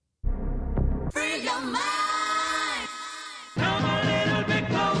your mind. Come a little bit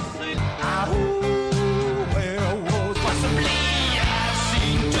closer. Well, whoa, possibly I've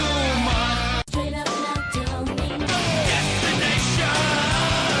seen too much. Straight up now, tell me. Destination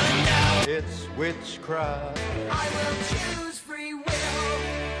now. It's witchcraft. I will choose free will.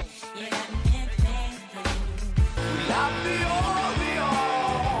 Yeah. I'll be all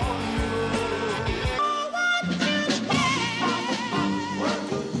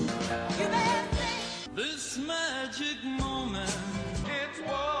This magic moment. It's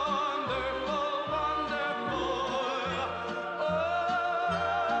wonderful, wonderful. Oh,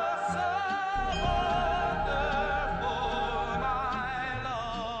 so wonderful, my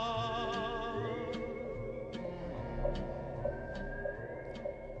love.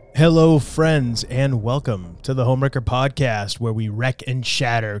 Hello, friends, and welcome to the Homewrecker Podcast, where we wreck and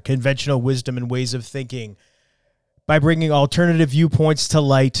shatter conventional wisdom and ways of thinking by bringing alternative viewpoints to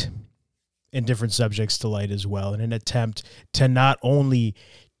light and different subjects to light as well, in an attempt to not only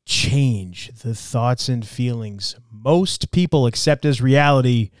change the thoughts and feelings most people accept as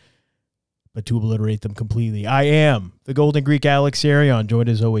reality, but to obliterate them completely. I am the Golden Greek Alex Arion, joined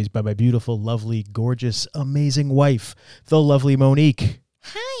as always by my beautiful, lovely, gorgeous, amazing wife, the lovely Monique.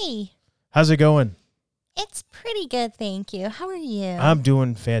 Hi. How's it going? It's pretty good, thank you. How are you? I'm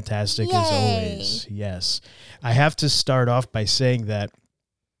doing fantastic as Yay. always. Yes. I have to start off by saying that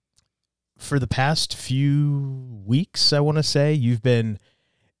for the past few weeks, I want to say, you've been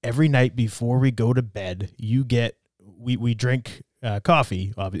every night before we go to bed, we drink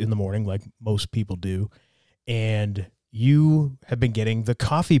coffee in the morning like most people do, and you have been getting the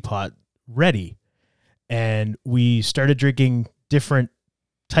coffee pot ready. And we started drinking different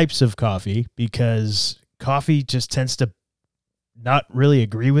types of coffee because coffee just tends to not really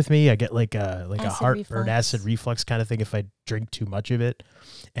agree with me. I get like a heartburn, acid reflux kind of thing if I drink too much of it.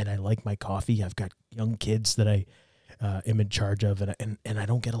 And I like my coffee. I've got young kids that I am in charge of, and I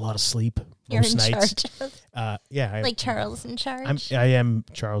don't get a lot of sleep You're most in nights. charge of? Yeah. Like Charles in charge? I am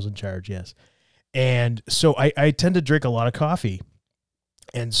Charles in charge, yes. And so I tend to drink a lot of coffee.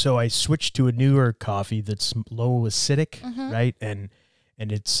 And so I switched to a newer coffee that's low acidic, right? And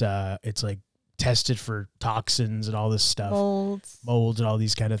it's like tested for toxins and all this stuff. Molds and all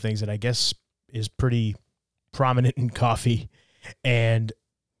these kind of things that I guess is pretty prominent in coffee. And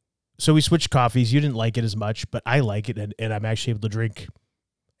so we switched coffees. You didn't like it as much, but I like it, and I'm actually able to drink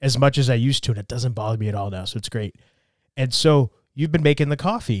as much as I used to, and it doesn't bother me at all now, so it's great. And so you've been making the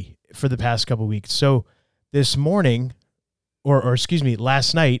coffee for the past couple of weeks. So this morning, or excuse me,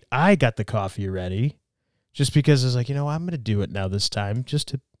 last night, I got the coffee ready just because I was like, I'm going to do it now this time just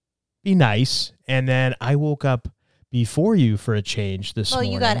to be nice. And then I woke up before you for a change this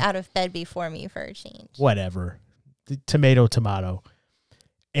morning. Well, you got out of bed before me for a change. Whatever. Tomato.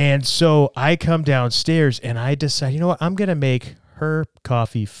 And so I come downstairs and I decide, I'm going to make her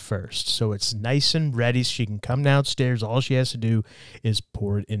coffee first. So it's nice and ready. She can come downstairs. All she has to do is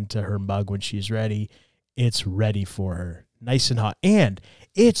pour it into her mug when she's ready. It's ready for her. Nice and hot. And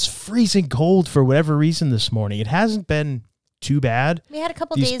it's freezing cold for whatever reason this morning. It hasn't been too bad. We had a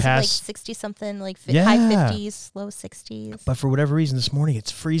couple days of like 60-something, like Yeah. high 50s, low 60s. But for whatever reason this morning,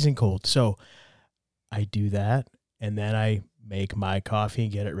 it's freezing cold. So I do that, and then I make my coffee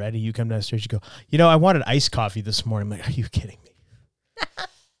and get it ready. You come downstairs, you go, I wanted iced coffee this morning. I'm like, are you kidding me?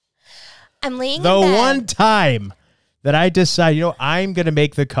 I'm laying The in bed. one time that I decide, I'm going to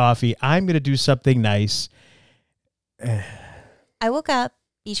make the coffee, I'm going to do something nice. I woke up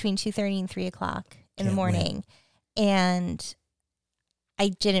between 2:30 and 3 o'clock in the Can't morning, and I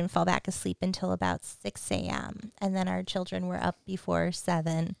didn't fall back asleep until about 6 a.m. And then our children were up before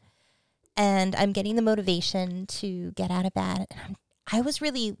 7. And I'm getting the motivation to get out of bed. And I was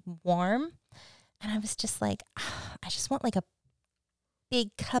really warm, and I was just like, I just want like a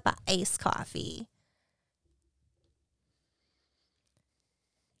big cup of iced coffee.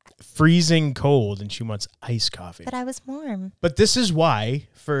 Freezing cold, and she wants iced coffee. But I was warm. But this is why,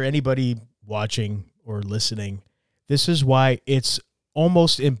 for anybody watching or listening, this is why it's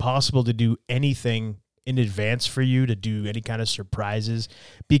almost impossible to do anything in advance for you, to do any kind of surprises,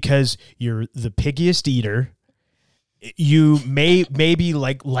 because you're the pickiest eater. You may be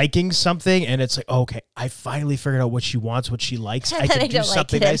liking something, and it's like, okay, I finally figured out what she wants, what she likes. I can do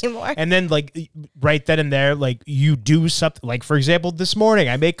something nice. Anymore. And then right then and there, you do something. Like, for example, this morning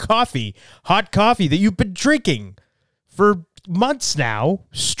I make coffee, hot coffee that you've been drinking for months now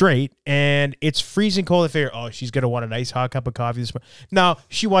straight, and it's freezing cold. I figure, she's going to want a nice hot cup of coffee this morning. No,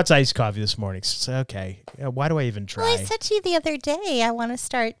 she wants iced coffee this morning. So it's okay. Why do I even try? Well, I said to you the other day, I want to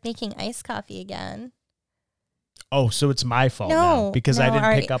start making iced coffee again. Oh, so it's my fault now because I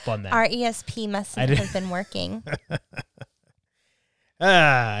didn't pick up on that. Our ESP mustn't have been working.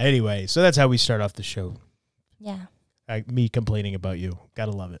 Anyway, so that's how we start off the show. Yeah. Me complaining about you.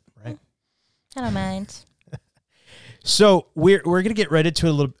 Gotta love it, right? I don't mind. So we're gonna get right into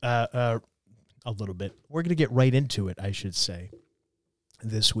it a little bit. We're gonna get right into it, I should say,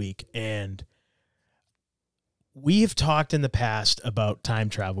 this week. And we have talked in the past about time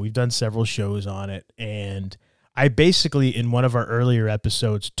travel. We've done several shows on it, and I basically, in one of our earlier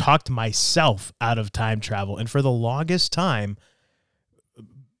episodes, talked myself out of time travel. And for the longest time,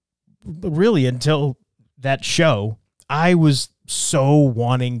 really until that show, I was so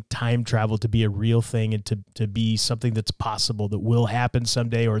wanting time travel to be a real thing and to be something that's possible, that will happen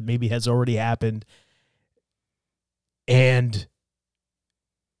someday, or maybe has already happened. And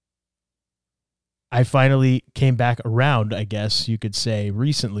I finally came back around, I guess you could say,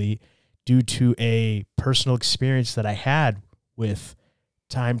 recently, due to a personal experience that I had with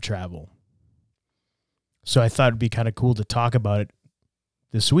time travel. So I thought it'd be kind of cool to talk about it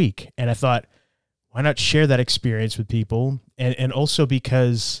this week. And I thought, why not share that experience with people? And also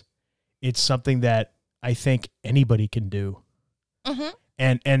because it's something that I think anybody can do. Mm-hmm.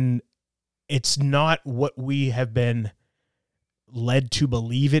 And it's not what we have been led to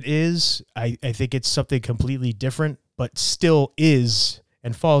believe it is. I think it's something completely different, but still is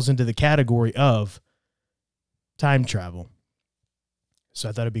and falls into the category of time travel. So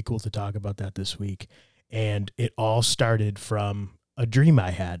I thought it'd be cool to talk about that this week. And it all started from a dream I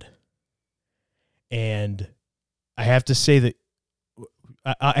had. And I have to say that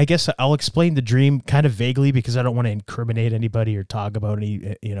I guess I'll explain the dream kind of vaguely because I don't want to incriminate anybody or talk about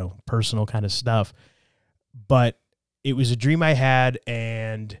any, personal kind of stuff. But it was a dream I had,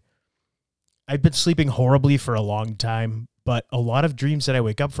 and I've been sleeping horribly for a long time. But a lot of dreams that I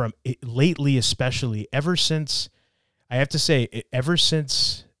wake up from, lately especially, ever since I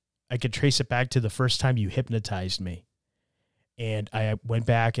could trace it back to the first time you hypnotized me. And I went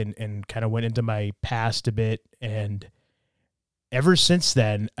back and kind of went into my past a bit. And ever since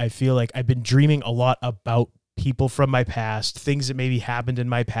then, I feel like I've been dreaming a lot about people from my past, things that maybe happened in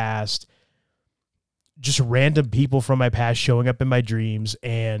my past, just random people from my past showing up in my dreams.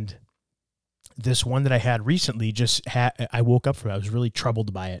 And this one that I had recently I woke up from it. I was really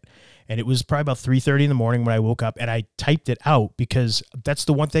troubled by it. And it was probably about 3:30 in the morning when I woke up, and I typed it out because that's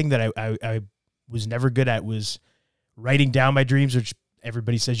the one thing that I was never good at, was writing down my dreams, which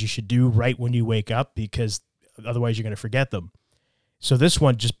everybody says you should do right when you wake up because otherwise you're going to forget them. So this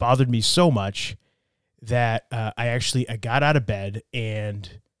one just bothered me so much that I got out of bed and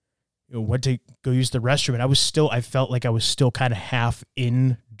went to go use the restroom, and I felt like I was still kind of half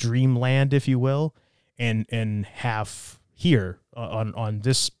in dreamland, if you will, and half here on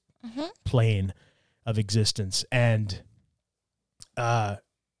this plane of existence. And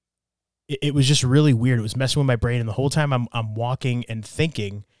it was just really weird. It was messing with my brain, and the whole time I'm walking and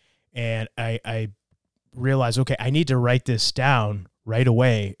thinking, and I realized, okay, I need to write this down right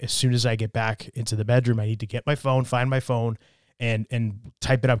away. As soon as I get back into the bedroom, I need to get my phone, find my phone, and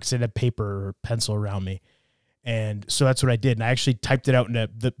type it up because I didn't have paper or pencil around me. And so that's what I did. And I actually typed it out. And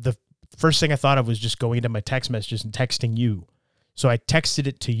the first thing I thought of was just going into my text messages and texting you. So I texted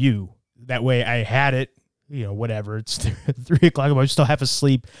it to you. That way I had it, whatever. It's 3 o'clock. I'm still half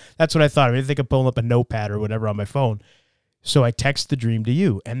asleep. That's what I thought. I didn't think of pulling up a notepad or whatever on my phone. So I text the dream to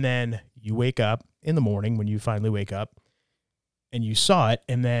you. And then you wake up in the morning when you finally wake up and you saw it.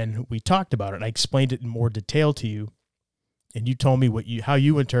 And then we talked about it. And I explained it in more detail to you. And you told me how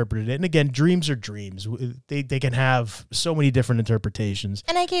you interpreted it. And again, dreams are dreams. They can have so many different interpretations.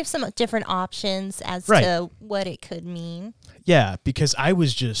 And I gave some different options as to what it could mean. Yeah, because I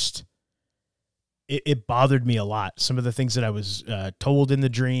was just, it bothered me a lot. Some of the things that I was told in the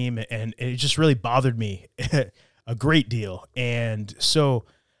dream, and it just really bothered me a great deal. And so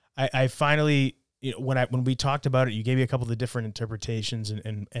I finally, when we talked about it, you gave me a couple of the different interpretations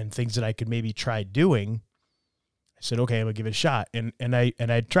and things that I could maybe try doing. I said, okay, I'm gonna give it a shot. And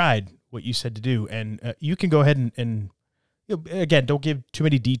I tried what you said to do. And you can go ahead and again, don't give too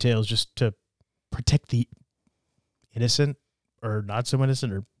many details just to protect the innocent or not so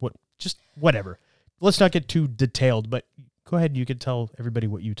innocent or whatever. Let's not get too detailed, but go ahead and you can tell everybody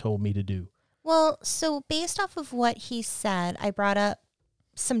what you told me to do. Well, so based off of what he said, I brought up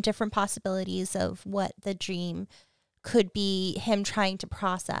some different possibilities of what the dream could be him trying to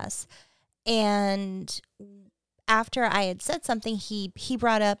process. And after I had said something, he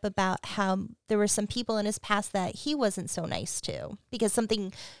brought up about how there were some people in his past that he wasn't so nice to because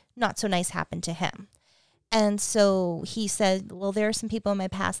something not so nice happened to him. And so he said, well, there are some people in my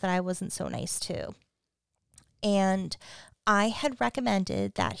past that I wasn't so nice to. And I had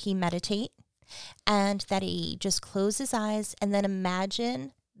recommended that he meditate and that he just close his eyes and then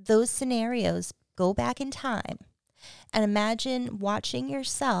imagine those scenarios, go back in time and imagine watching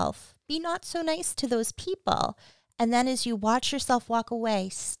yourself be not so nice to those people. And then as you watch yourself walk away,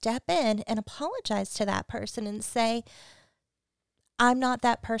 step in and apologize to that person and say, I'm not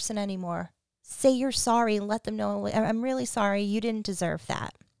that person anymore. Say you're sorry and let them know, I'm really sorry, you didn't deserve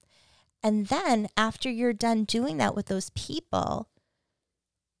that. And then after you're done doing that with those people,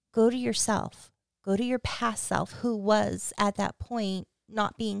 go to yourself, go to your past self who was at that point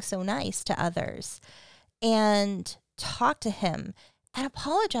not being so nice to others, and talk to him and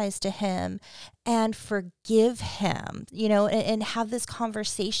apologize to him and forgive him, and have this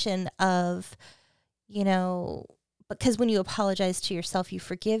conversation of, because when you apologize to yourself, you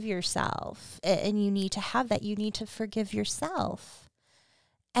forgive yourself, and you need to have that. You need to forgive yourself.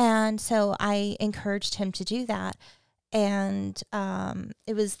 And so I encouraged him to do that. And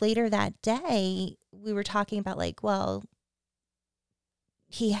it was later that day, we were talking about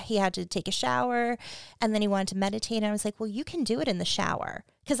he had to take a shower and then he wanted to meditate. And I was like, well, you can do it in the shower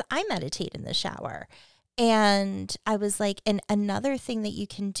because I meditate in the shower. And I was like, and another thing that you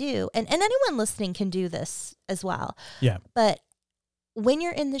can do, and anyone listening can do this as well. Yeah. But when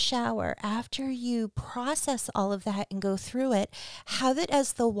you're in the shower, after you process all of that and go through it, have it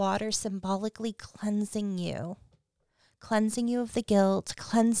as the water symbolically cleansing you of the guilt,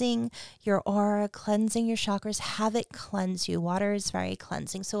 cleansing your aura, cleansing your chakras. Have it cleanse you. Water is very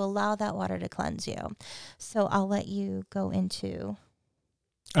cleansing. So allow that water to cleanse you. So I'll let you go into.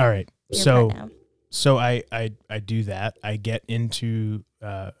 All right. your part now. So I do that. I get into,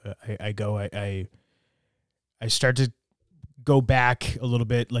 I start to go back a little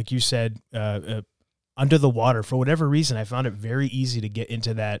bit. Like you said, under the water. For whatever reason, I found it very easy to get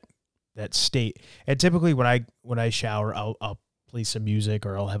into that state. And typically when I shower, I'll play some music,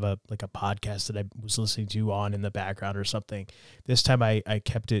 or I'll have a podcast that I was listening to on in the background or something. This time I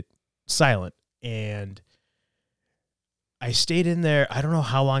kept it silent, and I stayed in there. I don't know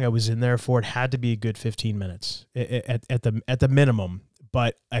how long I was in there for. It had to be a good 15 minutes at the minimum.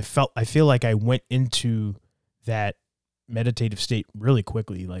 But I feel like I went into that meditative state really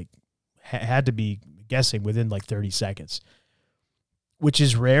quickly. Like had to be guessing within 30 seconds, which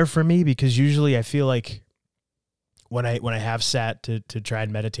is rare for me because usually I feel like when I have sat to try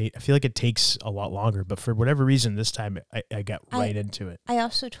and meditate, I feel like it takes a lot longer. But for whatever reason, this time I got right into it. I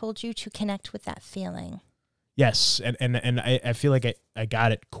also told you to connect with that feeling. Yes, and I feel like I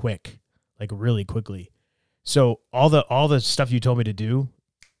got it quick, really quickly. So all the stuff you told me to do,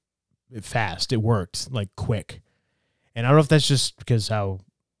 fast, it worked, quick. And I don't know if that's just because how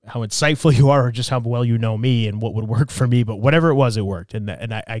insightful you are, or just how well you know me and what would work for me. But whatever it was, it worked, and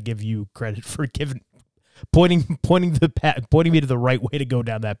I give you credit for pointing me to the right way to go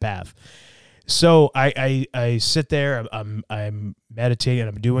down that path. So I sit there, I'm meditating, and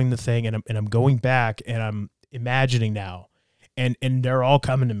I'm doing the thing, and I'm going back, and I'm imagining now, and they're all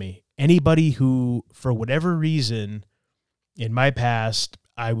coming to me. Anybody who, for whatever reason, in my past,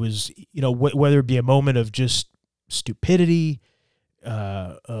 I was, whether it be a moment of just stupidity,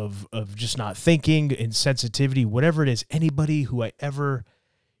 of just not thinking, insensitivity, whatever it is, anybody who I ever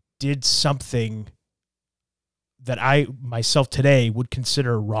did something that I myself today would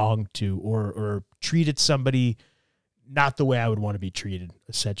consider wrong to, or treated somebody not the way I would want to be treated,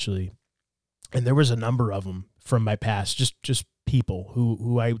 essentially. And there was a number of them from my past, just people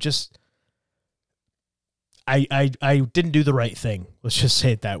who I just, I didn't do the right thing. Let's just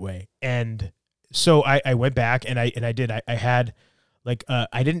say it that way. And so I went back and I did. I had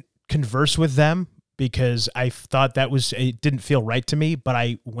I didn't converse with them because I thought it didn't feel right to me, but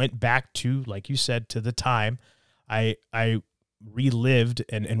I went back to, like you said, to the time. I relived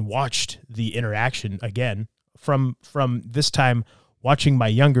and watched the interaction again from this time, watching my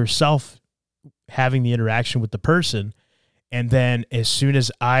younger self having the interaction with the person. And then as soon as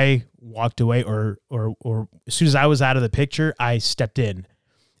I walked away or as soon as I was out of the picture, I stepped in.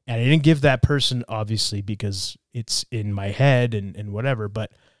 And I didn't give that person, obviously, because it's in my head and whatever,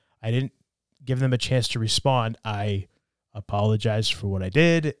 but I didn't give them a chance to respond. I apologized for what I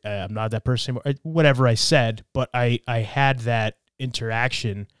did. I'm not that person anymore, whatever I said, but I had that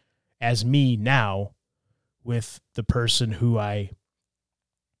interaction as me now with the person who I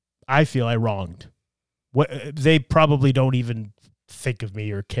feel I wronged. They probably don't even think of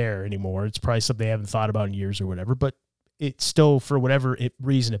me or care anymore. It's probably something they haven't thought about in years or whatever, but it still, for whatever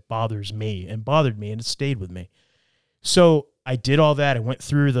reason, it bothered me, and it stayed with me. So I did all that. I went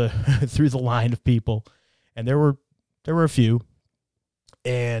through the line of people, and there were a few,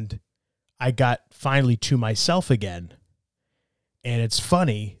 and I got finally to myself again. And it's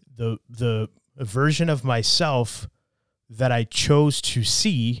funny, the version of myself that I chose to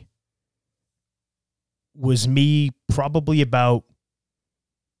see was me probably about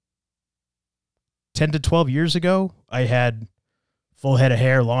 10 to 12 years ago. I had full head of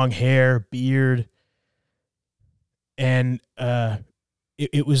hair, long hair, beard. And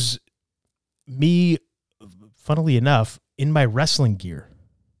it was me, funnily enough, in my wrestling gear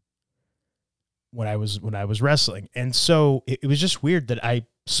when I was wrestling. And so it was just weird that I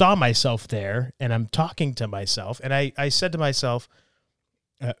saw myself there and I'm talking to myself. And I said to myself,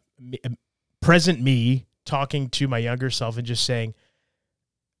 present me talking to my younger self and just saying,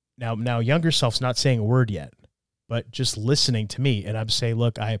 now younger self's not saying a word yet, but just listening to me. And I'm saying,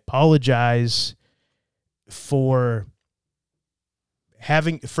 look, I apologize for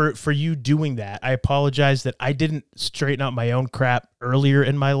for you doing that. I apologize that I didn't straighten out my own crap earlier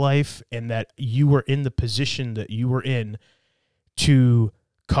in my life, and that you were in the position that you were in to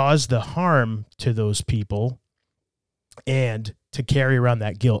cause the harm to those people and to carry around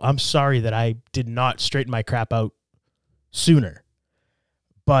that guilt. I'm sorry that I did not straighten my crap out sooner,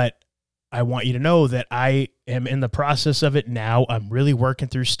 but I want you to know that I am in the process of it now. I'm really working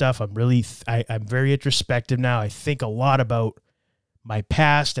through stuff. I'm very introspective now. I think a lot about my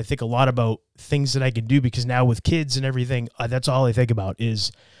past. I think a lot about things that I can do, because now with kids and everything, that's all I think about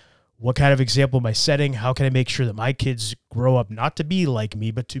is what kind of example am I setting? How can I make sure that my kids grow up not to be like me,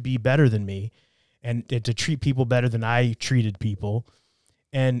 but to be better than me, and to treat people better than I treated people.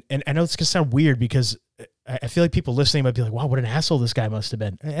 And I know it's going to sound weird, because I feel like people listening might be like, wow, what an asshole this guy must have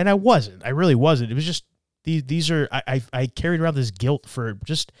been. And I wasn't. I really wasn't. It was just, I carried around this guilt for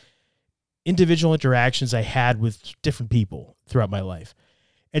just individual interactions I had with different people throughout my life.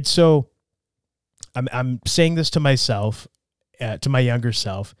 And so I'm saying this to myself, to my younger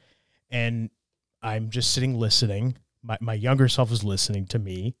self, and I'm just sitting listening. My younger self is listening to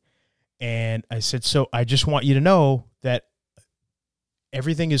me. And I said, so I just want you to know that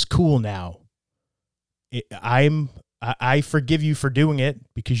everything is cool now. I forgive you for doing it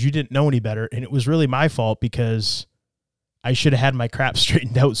because you didn't know any better. And it was really my fault, because I should have had my crap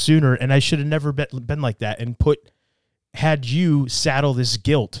straightened out sooner, and I should have never been like that and had you saddle this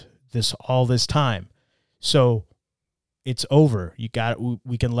guilt all this time. So it's over.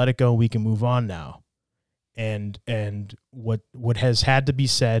 We can let it go. We can move on now. And what has had to be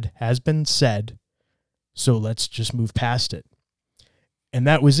said has been said. So let's just move past it. And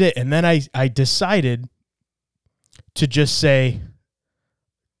that was it. And then I decided to just say,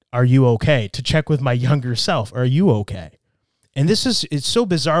 are you okay? To check with my younger self. Are you okay? And it's so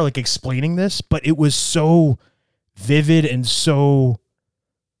bizarre, like explaining this, but it was so vivid and so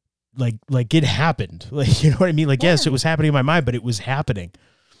like it happened. Like, you know what I mean? Like, yes, it was happening in my mind, but it was happening.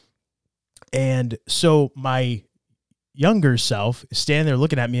 And so my younger self is standing there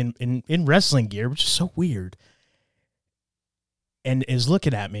looking at me in wrestling gear, which is so weird, and is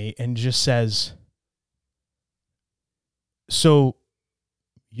looking at me and just says, so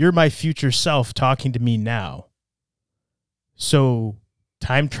you're my future self talking to me now. So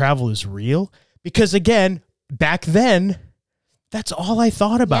time travel is real? Because again, back then, that's all I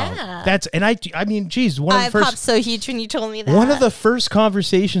thought about. Yeah. I mean, geez, I popped so huge when you told me that. One of the first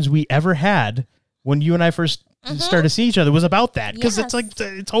conversations we ever had when you and I first started seeing each other was about that. Because Yes.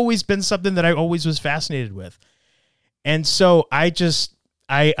 it's always been something that I always was fascinated with. And so I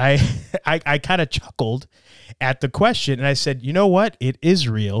kind of chuckled at the question, and I said, you know what? It is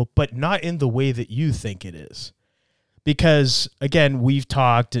real, but not in the way that you think it is. Because again, we've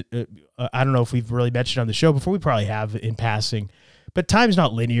talked, I don't know if we've really mentioned on the show before, we probably have in passing, but time's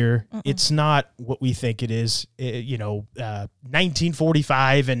not linear. It's not what we think it is.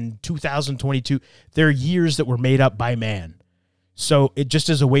 1945 and 2022, there are years that were made up by man. So it just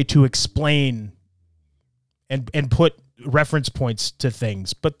is a way to explain and put reference points to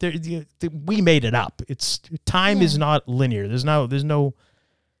things, but we made it up. Time is not linear. There's no.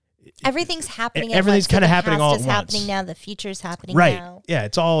 Everything's happening. Everything's kind of happening all at once. The past is happening now. The future's happening right. now. Yeah,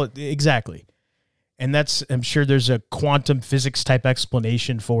 it's all exactly. And I'm sure there's a quantum physics type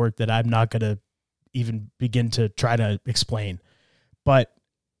explanation for it that I'm not going to even begin to try to explain. But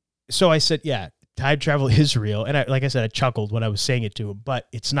so I said, yeah, time travel is real. And like I said, I chuckled when I was saying it to him, but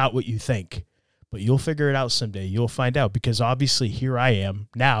it's not what you think. But you'll figure it out someday. You'll find out, because obviously here I am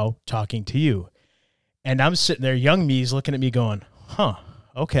now talking to you. And I'm sitting there, young me's looking at me going, huh,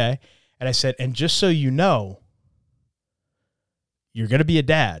 okay. And I said, and just so you know, you're going to be a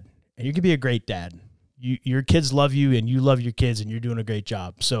dad, and you're going to be a great dad. Your kids love you, and you love your kids, and you're doing a great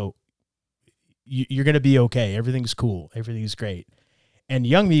job. So you're going to be okay. Everything's cool. Everything's great. And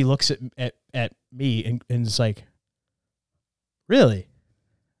young me looks at me and is like, really?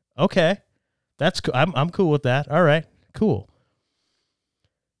 Okay. That's cool. I'm cool with that. All right, cool.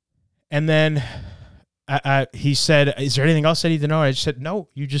 And then he said, is there anything else I need to know? I just said, no,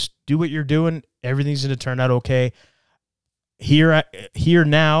 you just do what you're doing. Everything's going to turn out okay. Here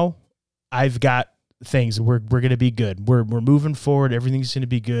now, I've got things. We're going to be good. We're moving forward. Everything's going to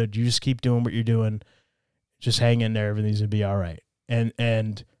be good. You just keep doing what you're doing. Just hang in there. Everything's going to be all right.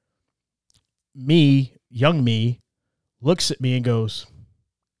 And me, young me, looks at me and goes,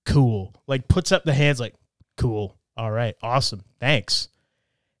 cool. Like puts up the hands like, cool. All right. Awesome. Thanks.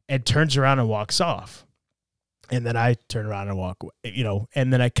 And turns around and walks off. And then I turn around and walk away,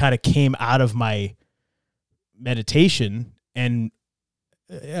 and then I kind of came out of my meditation and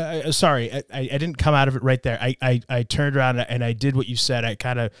I didn't come out of it right there. I turned around and I did what you said. I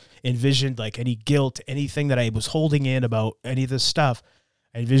kind of envisioned like any guilt, anything that I was holding in about any of this stuff.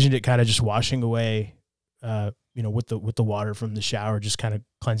 I envisioned it kind of just washing away, with the water from the shower, just kind of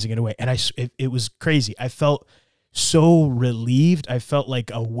cleansing it away. And it was crazy. I felt so relieved. I felt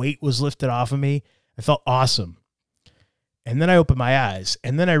like a weight was lifted off of me. I felt awesome. And then I opened my eyes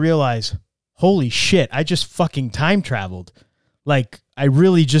and then I realized, holy shit, I just fucking time traveled. Like I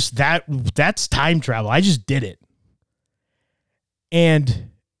really just, that's time travel. I just did it. And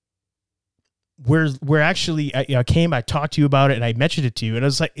we're actually, I talked to you about it and I mentioned it to you and I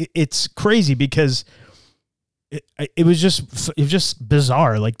was like, it's crazy because it was just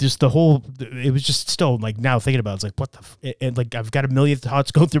bizarre. Like just it was just still like now thinking about it, it's like, what and like, I've got a million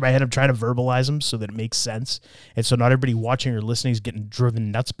thoughts going through my head. I'm trying to verbalize them so that it makes sense. And so not everybody watching or listening is getting driven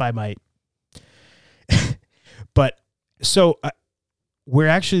nuts by my, but so we're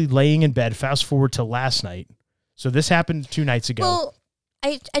actually laying in bed, fast forward to last night. So this happened 2 nights ago. Well,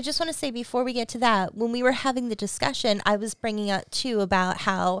 I just want to say before we get to that, when we were having the discussion, I was bringing up too about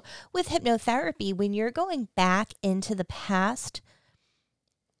how with hypnotherapy, when you're going back into the past,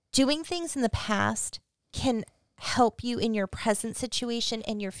 doing things in the past can help you in your present situation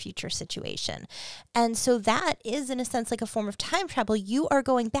and your future situation. And so that is in a sense like a form of time travel. You are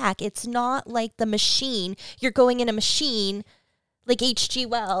going back. It's not like the machine. You're going in a machine like H.G.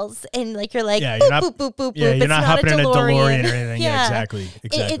 Wells, and like you're like, boop, boop, boop, yeah, boop. you're not hopping in a DeLorean or anything. Yeah, exactly.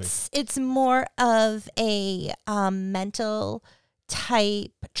 It's more of a mental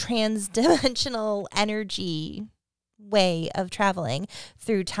type, trans-dimensional energy way of traveling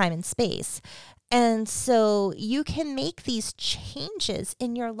through time and space. And so you can make these changes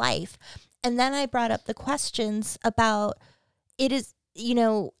in your life. And then I brought up the questions about it is,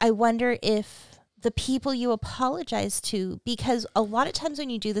 I wonder if the people you apologize to, because a lot of times when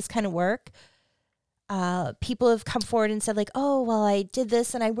you do this kind of work, people have come forward and said like, oh, well, I did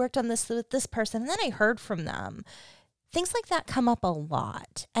this and I worked on this with this person. And then I heard from them. Things like that come up a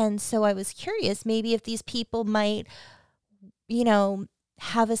lot. And so I was curious, maybe if these people might,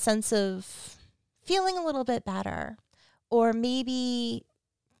 have a sense of feeling a little bit better, or maybe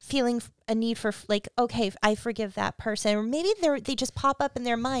feeling a need for like, okay, I forgive that person. Or maybe they just pop up in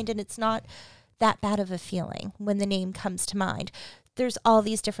their mind and it's not that bad of a feeling when the name comes to mind. There's all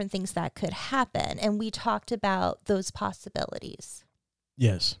these different things that could happen. And we talked about those possibilities.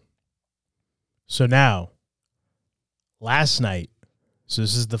 Yes. So now, last night, so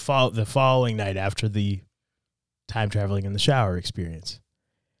this is the following night after the time traveling in the shower experience.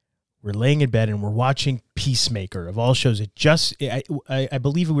 We're laying in bed and we're watching Peacemaker of all shows. I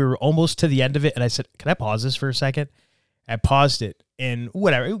believe we were almost to the end of it. And I said, can I pause this for a second? I paused it and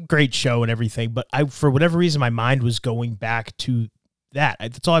whatever, great show and everything. But for whatever reason, my mind was going back to that.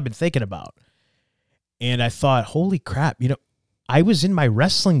 That's all I've been thinking about. And I thought, holy crap, I was in my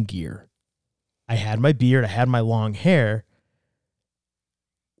wrestling gear. I had my beard. I had my long hair.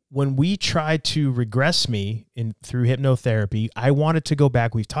 When we tried to regress me through hypnotherapy, I wanted to go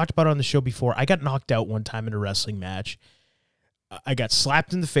back. We've talked about it on the show before. I got knocked out one time in a wrestling match. I got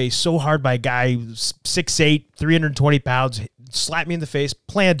slapped in the face so hard by a guy 6'8", 320 pounds, slapped me in the face,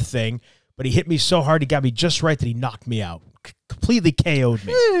 planned thing, but he hit me so hard, he got me just right that he knocked me out. Completely KO'd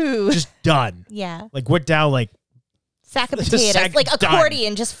me. Ooh. Just done. Yeah. Like went down like sack of potatoes, like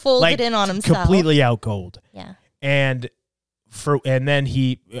accordion, just folded in on himself. Completely out cold. Yeah. And then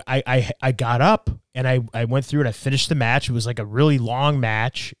I got up and I went through and I finished the match. It was like a really long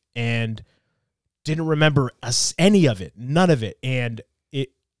match and didn't remember any of it, none of it. And it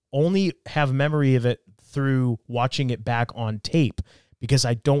only have memory of it through watching it back on tape because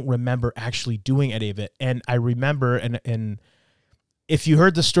I don't remember actually doing any of it. And I remember, and if you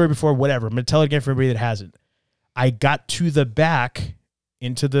heard the story before, whatever, I'm going to tell it again for everybody that hasn't. I got to the back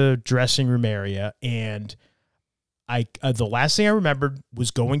into the dressing room area and the last thing I remembered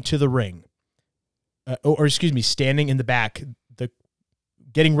was going to the ring, or excuse me, standing in the back,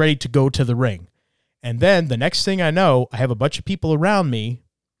 getting ready to go to the ring. And then the next thing I know, I have a bunch of people around me.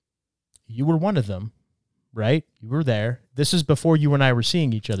 You were one of them, right? You were there. This is before you and I were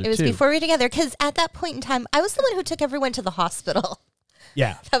seeing each other, It was too. before we were together, because at that point in time, I was the one who took everyone to the hospital.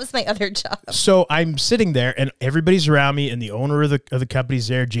 Yeah. That was my other job. So I'm sitting there, and everybody's around me, and the owner of the company's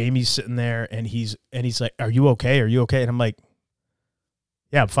there. Jamie's sitting there, and he's like, "Are you okay? Are you okay?" And I'm like,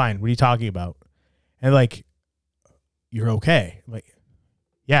 "Yeah, I'm fine. What are you talking about?" And like, "You're okay?" I'm like,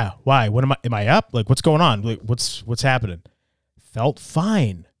 "Yeah. Why? What am I up? Like, what's going on? Like, what's happening?" Felt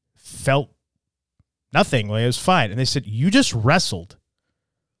fine. Felt nothing. Like, it was fine. And they said, "You just wrestled."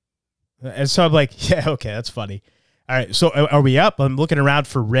 And so I'm like, "Yeah, okay, that's funny." All right, so are we up? I'm looking around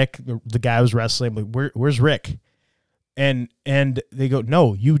for Rick, the guy who was wrestling. I'm like, where's Rick? And they go,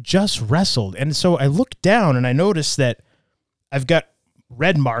 "No, you just wrestled." And so I look down and I notice that I've got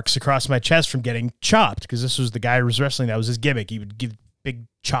red marks across my chest from getting chopped, because this was the guy who was wrestling. That was his gimmick. He would give big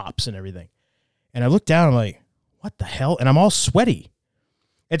chops and everything. And I look down, I'm like, what the hell? And I'm all sweaty.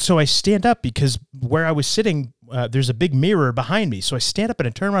 And so I stand up, because where I was sitting, there's a big mirror behind me. So I stand up and I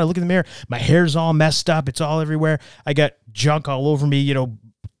turn around, I look in the mirror. My hair's all messed up. It's all everywhere. I got junk all over me,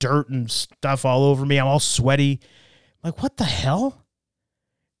 dirt and stuff all over me. I'm all sweaty. I'm like, what the hell?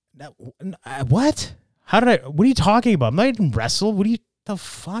 What? What are you talking about? I'm not even wrestled. The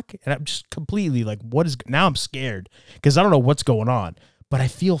fuck? And I'm just completely like, now I'm scared, because I don't know what's going on, but I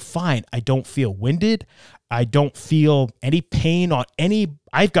feel fine. I don't feel winded. I don't feel any pain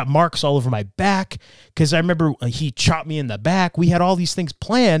I've got marks all over my back, because I remember he chopped me in the back. We had all these things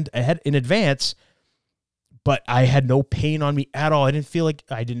planned ahead in advance, but I had no pain on me at all. I didn't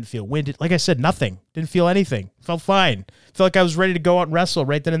feel winded. Like I said, nothing. Didn't feel anything. Felt fine. Felt like I was ready to go out and wrestle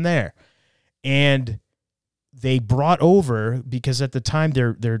right then and there. And they brought over, because at the time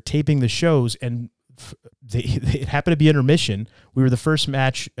they're taping the shows, and it happened to be intermission. We were the first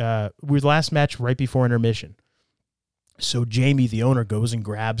match. We were the last match right before intermission. So Jamie, the owner, goes and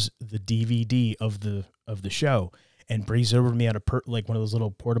grabs the DVD of the show and brings it over to me on like one of those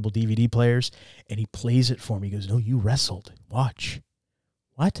little portable DVD players, and he plays it for me. He goes, "No, you wrestled. Watch."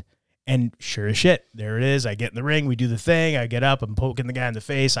 What? And sure as shit, there it is. I get in the ring. We do the thing. I get up. I'm poking the guy in the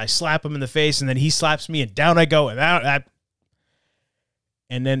face. I slap him in the face, and then he slaps me, and down I go.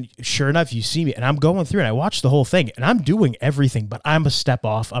 And then, sure enough, you see me, and I'm going through, and I watch the whole thing, and I'm doing everything, but I'm a step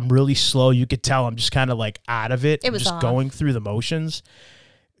off. I'm really slow. You could tell I'm just kind of like out of it. It was just off. Going through the motions.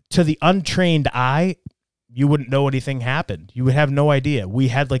 To the untrained eye, you wouldn't know anything happened. You would have no idea. We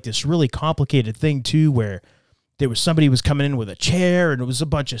had like this really complicated thing too, where there was somebody who was coming in with a chair, and it was a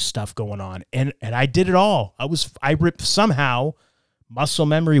bunch of stuff going on, and I did it all. I ripped somehow, muscle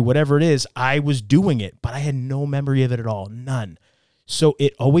memory, whatever it is. I was doing it, but I had no memory of it at all, none. So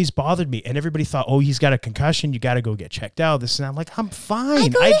it always bothered me, and everybody thought, "Oh, he's got a concussion. You got to go get checked out." This and that. I'm like, I'm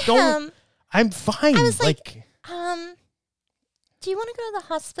fine. I'm fine. I was like, do you want to go to the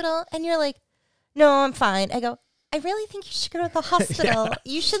hospital? And you're like, "No, I'm fine." I go, "I really think you should go to the hospital. Yeah.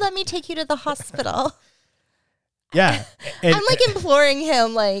 You should let me take you to the hospital." Yeah. And, I'm like imploring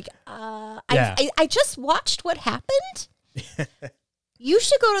him, like, Yeah. I just watched what happened. You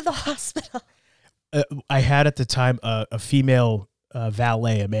should go to the hospital. I had at the time a female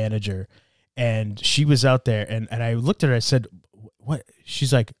valet, a manager, and she was out there, and I looked at her. I said, "What?"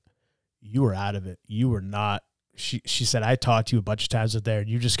 She's like, "You were out of it. You were not." She said, "I talked to you a bunch of times out there, and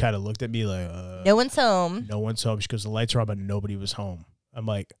you just kind of looked at me like, no one's home. No one's home." She goes, "The lights are on, but nobody was home." I'm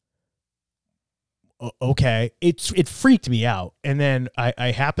like, okay. It freaked me out. And then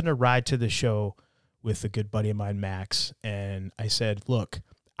I happened to ride to the show with a good buddy of mine, Max, and I said, "Look,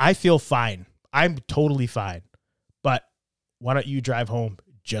 I feel fine. I'm totally fine, but why don't you drive home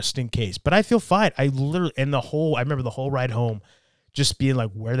just in case?" But I feel fine. I remember the whole ride home just being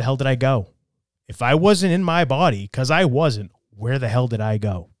like, where the hell did I go? If I wasn't in my body, because I wasn't, where the hell did I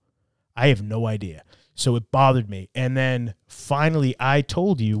go? I have no idea. So it bothered me. And then finally I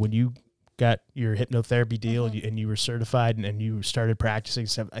told you, when you got your hypnotherapy deal and you were certified and you started practicing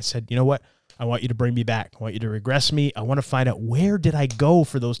stuff, I said, "You know what? I want you to bring me back. I want you to regress me. I want to find out, where did I go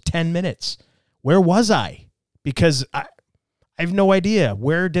for those 10 minutes? Where was I?" Because I have no idea.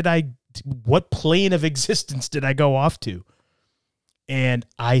 What plane of existence did I go off to? And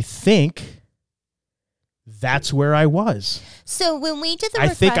I think that's where I was. So when we did the I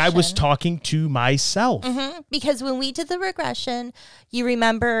regression, think I was talking to myself. because when we did the regression, you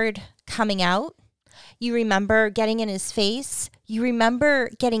remembered coming out. You remember getting in his face. You remember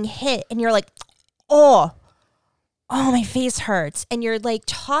getting hit, and you're like, oh, my face hurts. And you're like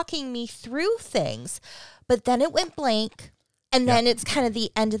talking me through things. but then it went blank. And then it's kind of the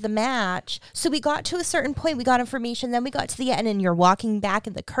end of the match. So we got to a certain point, we got information, then we got to the end, and you're walking back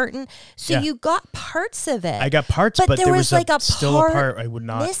in the curtain. So you got parts of it. I got parts, but there was still a part I would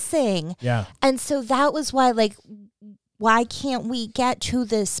not missing. Yeah. And so that was why, like, why can't we get to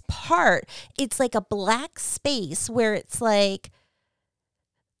this part? It's like a black space where it's like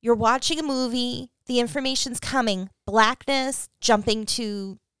you're watching a movie, the information's coming, blackness, jumping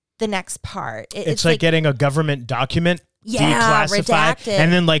to the next part. It's like getting a government document. Yeah, declassified, redacted.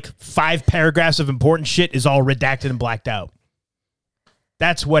 and then like 5 paragraphs of important shit is all redacted and blacked out.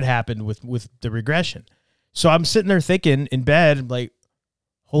 That's what happened with the regression. So I'm sitting there thinking in bed, like,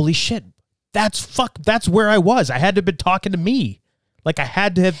 holy shit, that's where I was. I had to have been talking to me. Like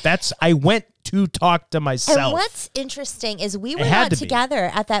I went to talk to myself. And what's interesting is we were It had not to be.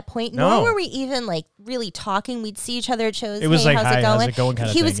 together at that point, No. nor were we even like really talking. We'd see each other at shows. It was hey, like, how's hi, it going? how's it going kind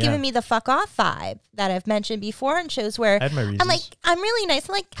of he thing, was giving yeah. me the fuck off vibe that I've mentioned before in shows where I had my reasons. I'm like, I'm really nice.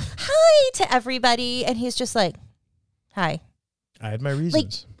 I'm like, hi to everybody. And he's just like, hi. I had my Like,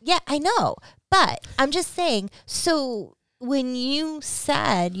 reasons. yeah, I know. But I'm just saying, so when you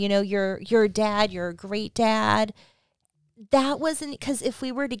said, you know, you're a dad, you're a great dad, that wasn't because if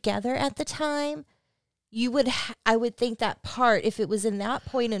we were together at the time, you would, I would think that part, if it was in that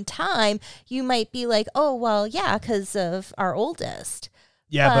point in time, you might be like, oh, well, yeah, because of our oldest.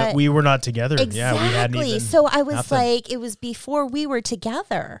 Yeah, but but- we were not together. Exactly. Yeah, we hadn't even. So I was nothing. like, it was before we were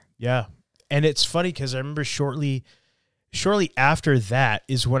together. Yeah. And it's funny because I remember shortly after that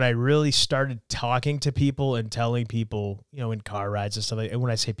is when I really started talking to people and telling people, you know, in car rides and stuff like that. And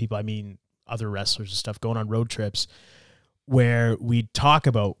when I say people, I mean other wrestlers and stuff, going on road trips where we talk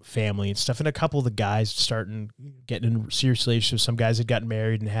about family and stuff. And a couple of the guys getting in serious relationships. Some guys had gotten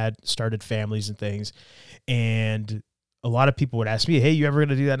married and had started families and things. And a lot of people would ask me, hey, you ever going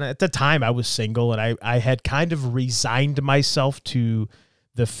to do that? And at the time I was single and I had kind of resigned myself to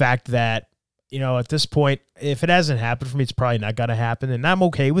the fact that, you know, at this point, if it hasn't happened for me, it's probably not going to happen. And I'm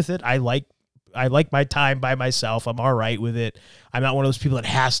okay with it. I like my time by myself. I'm all right with it. I'm not one of those people that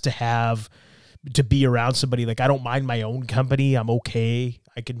has to be around somebody. Like, I don't mind my own company. I'm okay.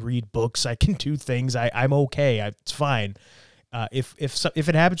 I can read books. I can do things. I'm okay. It's fine. If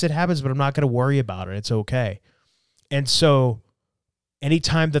it happens, it happens, but I'm not going to worry about it. It's okay. And so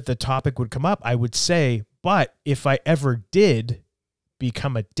anytime that the topic would come up, I would say, but if I ever did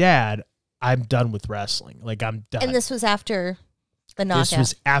become a dad, I'm done with wrestling. Like, I'm done. And this was after the knockout. This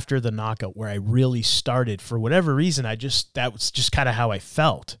was after the knockout where I really started. For whatever reason, that was just kind of how I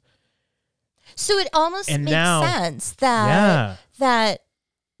felt. So it almost And makes now- sense that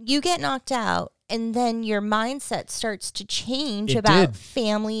you get knocked out and then your mindset starts to change It about did.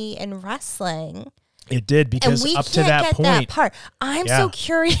 family and wrestling. It did, because And we up can't to that get point, that part. I'm Yeah. so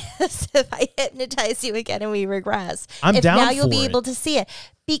curious if I hypnotize you again and we regress. I'm if down now you'll for be it. able to see it.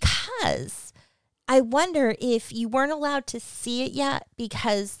 Because I wonder if you weren't allowed to see it yet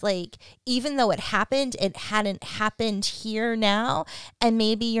because, like, even though it hadn't happened here now. And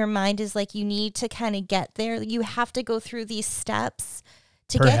maybe your mind is like, you need to kind of get there. You have to go through these steps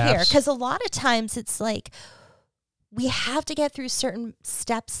to get here. Perhaps. Because a lot of times it's like we have to get through certain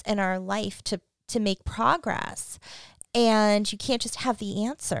steps in our life to make progress. And you can't just have the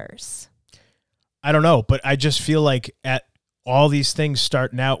answers. I don't know, but I just feel like at all these things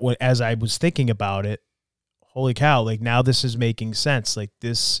starting out, as I was thinking about it, holy cow, like, now this is making sense. Like,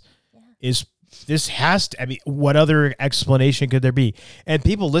 this has to, I mean, what other explanation could there be? And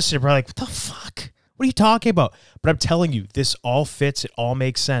people listening are probably like, what the fuck? What are you talking about? But I'm telling you, this all fits. It all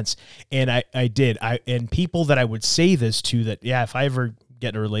makes sense. And I did. And people that I would say this to, that, yeah, if I ever get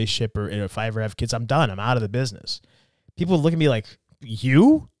in a relationship or if I ever have kids, I'm done. I'm out of the business. People look at me like,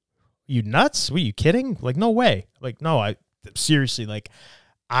 you nuts? Were you kidding? Like, no way. Like, no, seriously, like,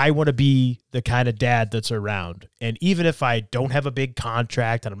 I want to be the kind of dad that's around. And even if I don't have a big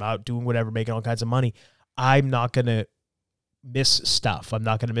contract and I'm out doing whatever, making all kinds of money, I'm not going to miss stuff. I'm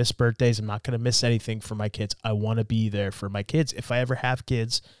not going to miss birthdays. I'm not going to miss anything for my kids. I want to be there for my kids. If I ever have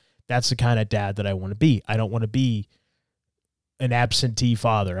kids, that's the kind of dad that I want to be. I don't want to be an absentee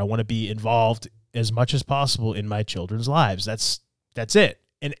father. I want to be involved as much as possible in my children's lives. That's it.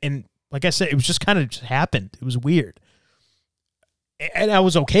 And like I said, it was just kind of just happened. It was weird. And I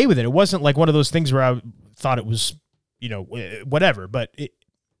was okay with it. It wasn't like one of those things where I thought it was, you know, whatever. But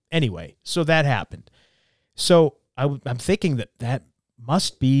anyway, so that happened. So I'm thinking that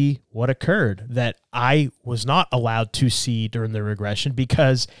must be what occurred, that I was not allowed to see during the regression,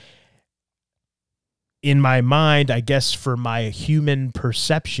 because in my mind, I guess for my human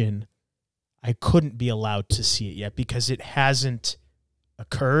perception, I couldn't be allowed to see it yet because it hasn't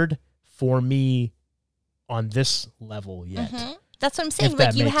occurred for me on this level yet. That's what I'm saying. If Like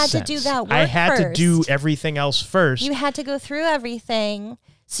that you makes had sense. to do that work I had first. to do everything else first. You had to go through everything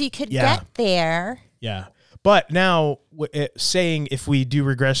so you could Yeah. get there. Yeah. But now, saying if we do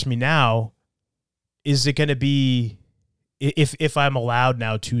Regress Me Now, is it going to be, if I'm allowed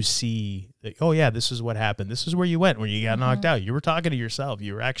now to see, that, oh, yeah, this is what happened. This is where you went when you got knocked out. You were talking to yourself.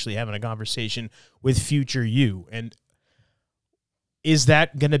 You were actually having a conversation with future you. And is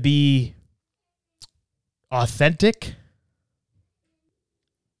that going to be authentic?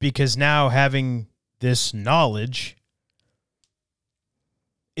 Because now having this knowledge,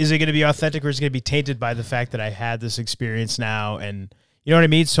 is it going to be authentic or is it going to be tainted by the fact that I had this experience now? And you know what I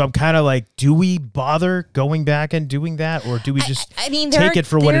mean? So I'm kind of like, do we bother going back and doing that? Or do we just I mean, take it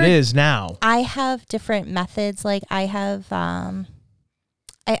for what it is now? I have different methods. Like I have, I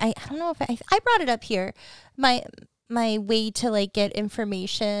don't know if I brought it up here. My way to like get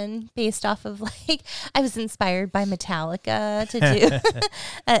information based off of like, I was inspired by Metallica to do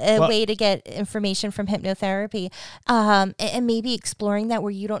a way to get information from hypnotherapy. And maybe exploring that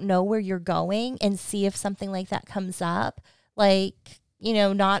where you don't know where you're going and see if something like that comes up. Like, you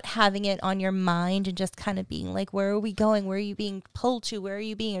know, not having it on your mind and just kind of being like, where are we going? Where are you being pulled to? Where are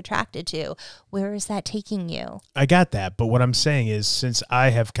you being attracted to? Where is that taking you? I got that. But what I'm saying is, since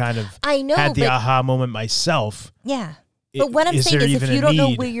I have kind of I know, had the but- aha moment myself. Yeah. But what I'm is saying there is if even you a don't know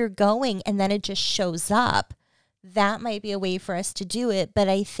need? where you're going and then it just shows up, that might be a way for us to do it. But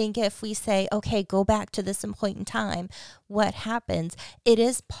I think if we say, okay, go back to this point in time, what happens? It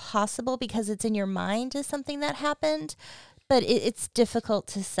is possible because it's in your mind is something that happened, but it's difficult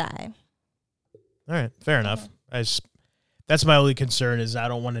to say. All right, fair enough. That's my only concern is I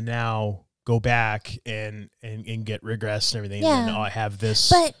don't want to now go back and get regressed and everything. Yeah. And then I have this.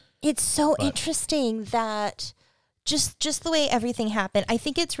 But it's so interesting that just the way everything happened, I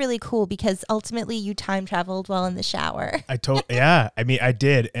think it's really cool because ultimately you time traveled while in the shower. Yeah. I mean, I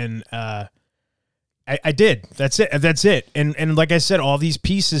did, and I did. That's it. And like I said, all these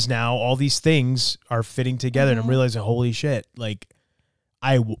pieces now, all these things are fitting together, and I'm realizing, holy shit! Like,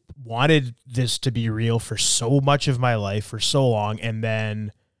 I wanted this to be real for so much of my life for so long, and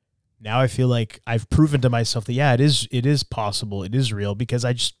then now I feel like I've proven to myself that it is possible, it is real because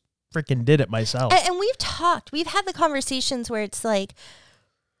I just freaking did it myself. And we've had the conversations where it's like,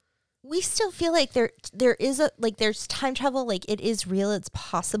 we still feel like there is there's time travel, like it is real, it's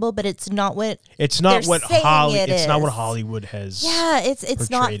possible, but it's not what it's not they're what saying it's not what is. Hollywood has. Yeah, it's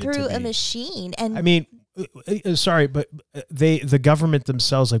not portrayed it to through a be. machine. And I mean, sorry, but the government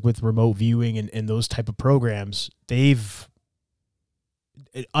themselves, like with remote viewing and those type of programs, they've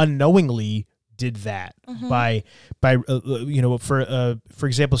unknowingly did that by for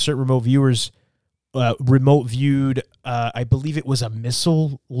example, certain remote viewers remote viewed I believe it was a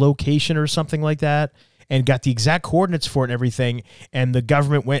missile location or something like that, and got the exact coordinates for it and everything, and the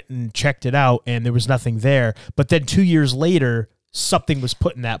government went and checked it out and there was nothing there, but then 2 years later something was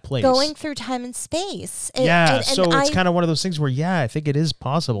put in that place, going through time and space. So it's kind of one of those things where I think it is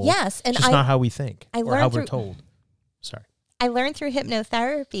possible. Yes, and just not how we think or how we're through- told. Sorry. I learned through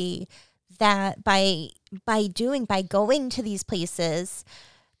hypnotherapy that by going to these places,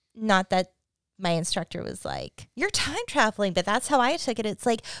 not that my instructor was like, you're time traveling, but that's how I took it. It's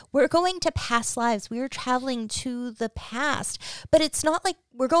like, we're going to past lives. We are traveling to the past, but it's not like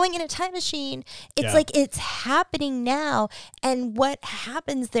we're going in a time machine. It's like it's happening now. And what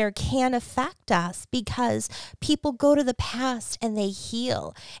happens there can affect us because people go to the past and they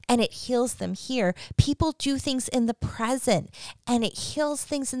heal and it heals them here. People do things in the present and it heals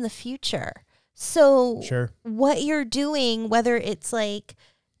things in the future. So Sure. what you're doing, whether it's like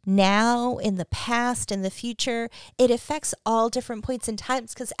now, in the past, in the future, it affects all different points in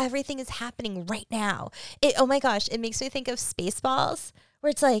times because everything is happening right now. Oh my gosh, it makes me think of Spaceballs, where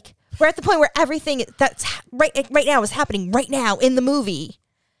it's like we're at the point where everything that's right now is happening right now in the movie.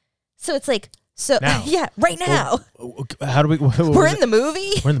 So it's like, Now. yeah, right now. How do we? We're in the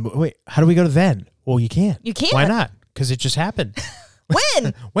movie. We're in the wait. How do we go to then? Well, you can't. You can't. Why not? Because it just happened.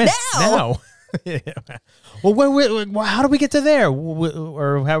 When? When? Now. Well, how do we get to there?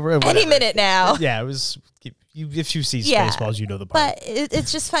 Or however. Any minute now. Yeah, it was. If you see Yeah. Spaceballs, you know the part. But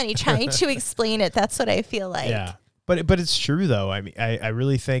it's just funny trying to explain it. That's what I feel like. Yeah, but it's true though. I mean, I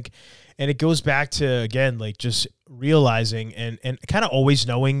really think, and it goes back to again, like just realizing and kind of always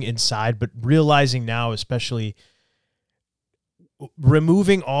knowing inside, but realizing now, especially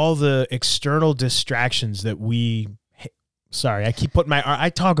removing all the external distractions that we Sorry, I keep putting I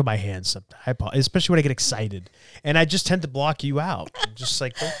talk with my hands sometimes, especially when I get excited, and I just tend to block you out. I'm just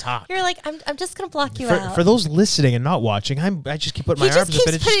like, don't talk. You're like, I'm just gonna block you out. For those listening and not watching, I just keep putting He my just arms up, keeps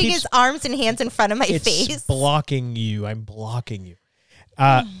and it putting just his arms and hands in front of my it's face. blocking you. I'm blocking you.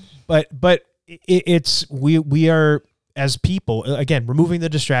 But it's we are, as people, again, removing the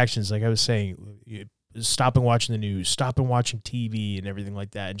distractions, like I was saying, stopping watching the news, stopping watching TV and everything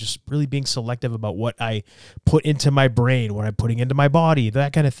like that, and just really being selective about what I put into my brain, what I'm putting into my body,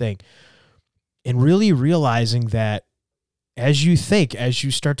 that kind of thing. And really realizing that as you think, as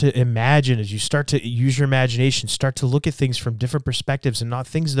you start to imagine, as you start to use your imagination, start to look at things from different perspectives and not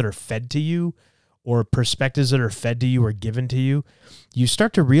things that are fed to you or perspectives that are fed to you or given to you, you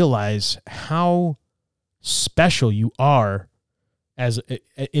start to realize how special you are as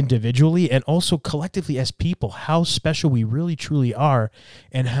individually and also collectively as people, how special we really truly are,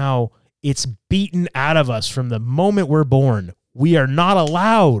 and how it's beaten out of us from the moment we're born. We are not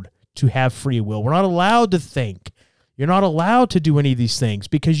allowed to have free will. We're not allowed to think. You're not allowed to do any of these things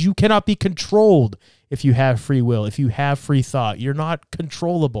because you cannot be controlled if you have free will, if you have free thought. You're not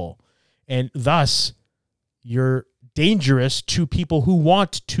controllable. And thus, you're dangerous to people who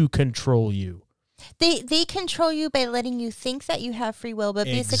want to control you. They control you by letting you think that you have free will, but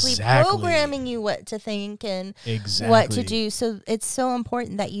basically Exactly. programming you what to think and Exactly. what to do. So it's so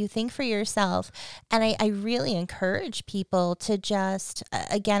important that you think for yourself. And I really encourage people to just,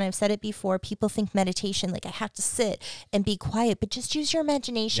 again, I've said it before, people think meditation, like I have to sit and be quiet, but just use your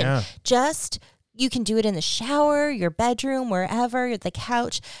imagination. Yeah. You can do it in the shower, your bedroom, wherever, the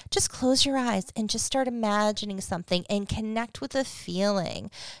couch. Just close your eyes and just start imagining something and connect with a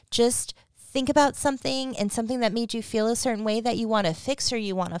feeling. Just think about something and something that made you feel a certain way that you want to fix or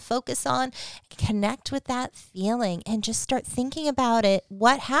you want to focus on. Connect with that feeling and just start thinking about it.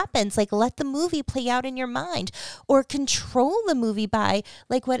 What happens? Like, let the movie play out in your mind, or control the movie by,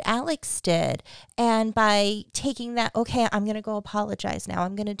 like what Alex did, and by taking that, okay, I'm going to go apologize now.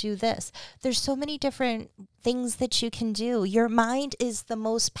 I'm going to do this. There's so many different things that you can do. Your mind is the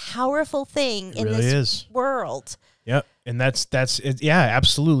most powerful thing in really this is. world. Yep. And that's it. Yeah,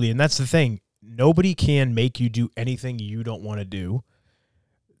 absolutely. And that's the thing. Nobody can make you do anything you don't want to do.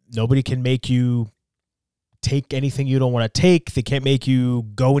 Nobody can make you take anything you don't want to take. They can't make you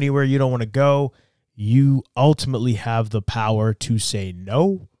go anywhere you don't want to go. You ultimately have the power to say,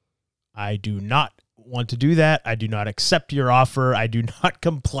 no, I do not want to do that. I do not accept your offer. I do not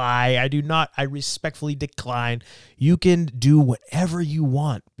comply. I respectfully decline. You can do whatever you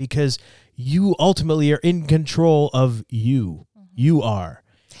want because you ultimately are in control of you. You are.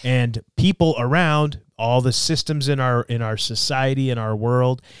 And people around, all the systems in our society, in our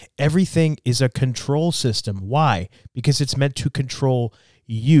world, everything is a control system. Why? Because it's meant to control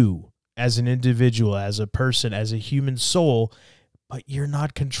you as an individual, as a person, as a human soul. But you're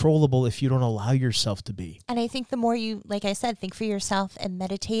not controllable if you don't allow yourself to be. And I think the more you, like I said, think for yourself and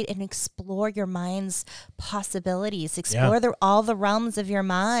meditate and explore your mind's possibilities, explore all the realms of your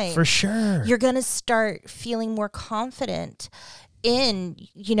mind. For sure. You're going to start feeling more confident in,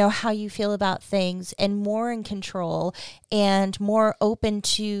 how you feel about things, and more in control and more open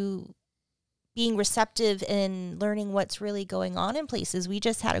to being receptive and learning what's really going on in places. We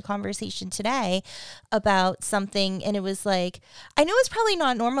just had a conversation today about something, and it was like, I know it's probably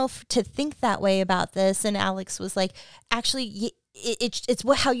not normal to think that way about this. And Alex was like, actually, it's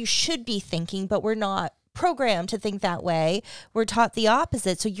how you should be thinking, but we're not programmed to think that way. We're taught the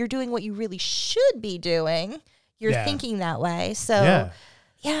opposite. So you're doing what you really should be doing. You're thinking that way. So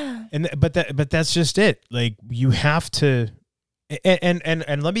yeah. And but that's just it. Like, you have to.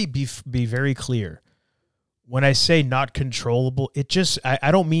 And let me be very clear. When I say not controllable, it just, I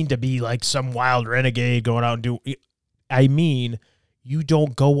don't mean to be like some wild renegade going out and do. I mean, you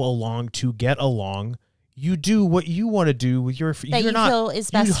don't go along to get along. You do what you want to do with your. That you feel is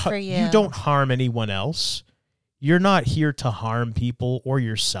best for you. You don't harm anyone else. You're not here to harm people or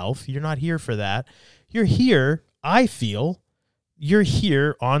yourself. You're not here for that. You're here, I feel, you're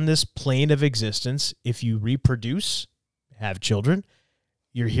here on this plane of existence. If you reproduce, have children,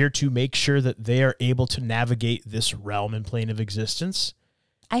 you're here to make sure that they are able to navigate this realm and plane of existence.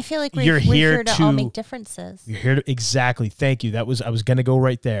 I feel like we're here to all make differences. You're here to, exactly. Thank you. I was going to go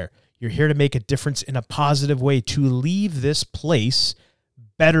right there. You're here to make a difference in a positive way, to leave this place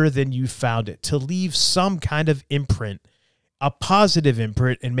better than you found it, to leave some kind of imprint, a positive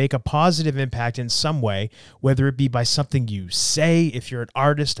imprint, and make a positive impact in some way, whether it be by something you say, if you're an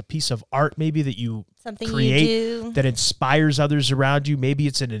artist, a piece of art maybe that you something create you do that inspires others around you. Maybe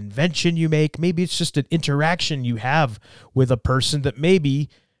it's an invention you make. Maybe it's just an interaction you have with a person that maybe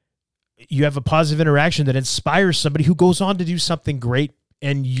you have a positive interaction that inspires somebody who goes on to do something great,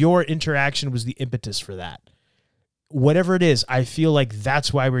 and your interaction was the impetus for that. Whatever it is, I feel like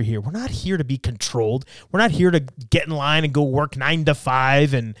that's why we're here. We're not here to be controlled. We're not here to get in line and go work 9 to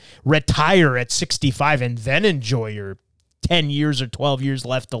 5 and retire at 65 and then enjoy your 10 years or 12 years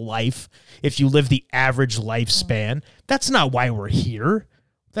left of life if you live the average lifespan. That's not why we're here.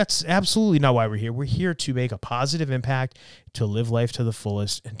 That's absolutely not why we're here. We're here to make a positive impact, to live life to the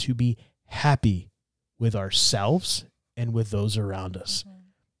fullest, and to be happy with ourselves and with those around us.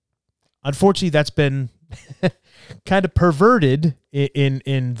 Unfortunately, that's been kind of perverted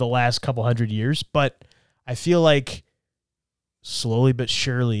in the last couple hundred years, but I feel like slowly but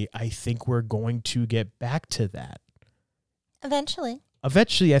surely, I think we're going to get back to that. Eventually,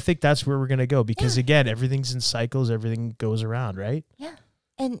 I think that's where we're going to go because, again, everything's in cycles. Everything goes around, right? Yeah.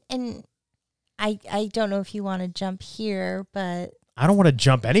 And I don't know if you want to jump here, but I don't want to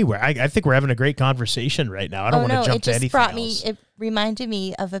jump anywhere. I think we're having a great conversation right now. I don't want to jump to anything else. It reminded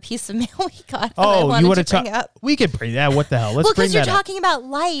me of a piece of mail we got. Oh, you want to bring talk? up. We can bring that. What the hell? Let's bring that up. Because you're talking about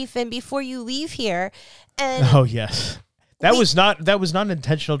life and before you leave here. And oh, yes. That was not an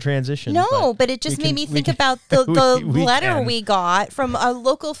intentional transition. No, but it just made me think about the letter we got from a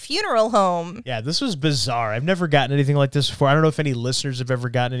local funeral home. Yeah, this was bizarre. I've never gotten anything like this before. I don't know if any listeners have ever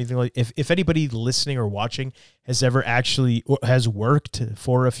gotten anything like if anybody listening or watching has ever actually has worked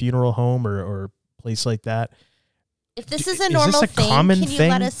for a funeral home or place like that. If this is a normal thing, can you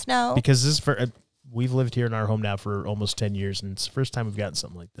let us know? Because this is we've lived here in our home now for almost 10 years, and it's the first time we've gotten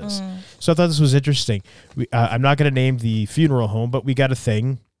something like this. So I thought this was interesting. I'm not going to name the funeral home, but we got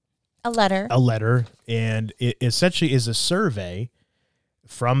a letter, and it essentially is a survey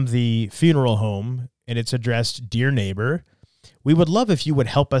from the funeral home, and it's addressed, "Dear neighbor, we would love if you would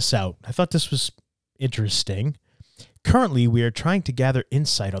help us out." I thought this was interesting. "Currently, we are trying to gather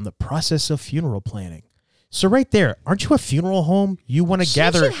insight on the process of funeral planning." So right there, aren't you a funeral home? You want to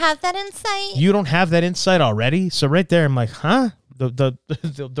gather. Shouldn't you have that insight? You don't have that insight already? So right there, I'm like, huh?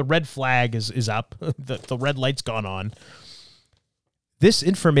 The red flag is up. The red light's gone on. "This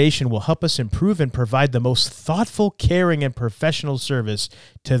information will help us improve and provide the most thoughtful, caring, and professional service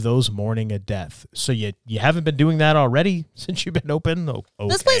to those mourning a death." So you haven't been doing that already since you've been open? Oh, okay.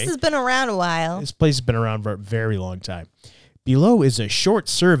 This place has been around a while. This place has been around for a very long time. "Below is a short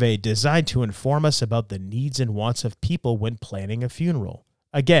survey designed to inform us about the needs and wants of people when planning a funeral."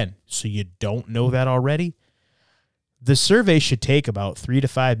 Again, so you don't know that already? "The survey should take about 3 to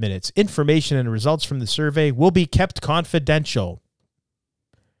 5 minutes. Information and results from the survey will be kept confidential."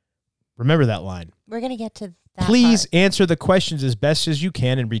 Remember that line. We're going to get to that "Please part. answer the questions as best as you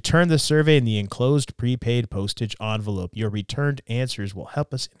can and return the survey in the enclosed prepaid postage envelope. Your returned answers will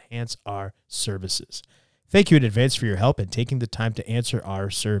help us enhance our services. Thank you in advance for your help and taking the time to answer our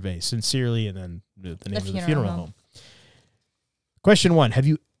survey. Sincerely," and then the name of the funeral home. Question 1, have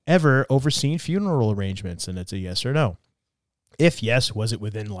you ever overseen funeral arrangements? And it's a yes or no. If yes, was it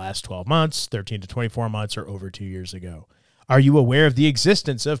within the last 12 months, 13 to 24 months, or over 2 years ago? Are you aware of the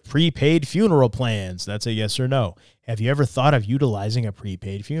existence of prepaid funeral plans? That's a yes or no. Have you ever thought of utilizing a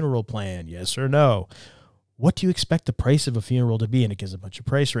prepaid funeral plan? Yes or no. What do you expect the price of a funeral to be? And it gives a bunch of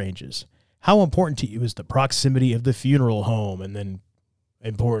price ranges. How important to you is the proximity of the funeral home? And then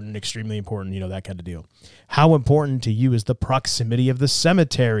important, extremely important, that kind of deal. How important to you is the proximity of the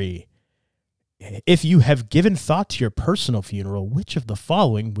cemetery? If you have given thought to your personal funeral, which of the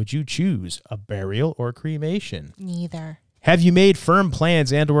following would you choose? A burial or cremation? Neither. Have you made firm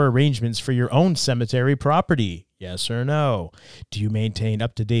plans and or arrangements for your own cemetery property? Yes or no? Do you maintain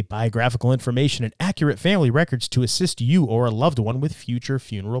up-to-date biographical information and accurate family records to assist you or a loved one with future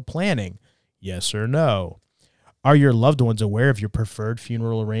funeral planning? Yes or no? Are your loved ones aware of your preferred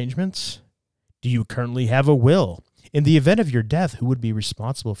funeral arrangements? Do you currently have a will? In the event of your death, who would be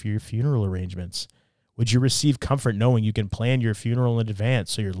responsible for your funeral arrangements? Would you receive comfort knowing you can plan your funeral in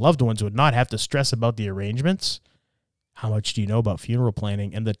advance so your loved ones would not have to stress about the arrangements? How much do you know about funeral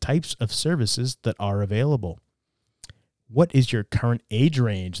planning and the types of services that are available? What is your current age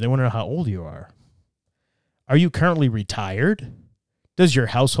range? They want to know how old you are. Are you currently retired? Does your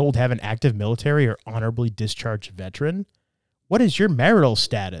household have an active military or honorably discharged veteran? What is your marital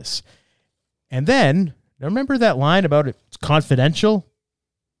status? And then, remember that line about it's confidential?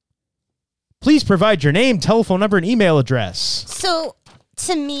 Please provide your name, telephone number, and email address. So,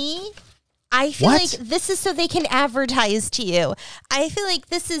 to me, I feel What? like this is so they can advertise to you. I feel like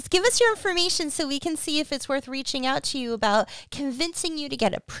this is give us your information so we can see if it's worth reaching out to you about convincing you to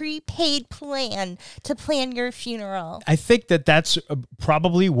get a prepaid plan to plan your funeral. I think that's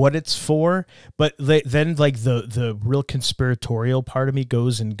probably what it's for, but then like the real conspiratorial part of me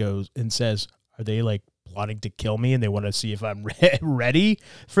goes and says, are they like plotting to kill me and they want to see if I'm ready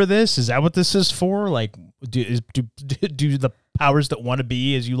for this? Is that what this is for? Like, do the powers that want to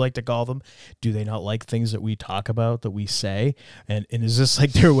be, as you like to call them, do they not like things that we talk about, that we say? And is this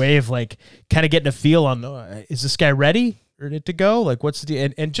like their way of like kind of getting a feel on, is this guy ready to go? Like, what's the deal?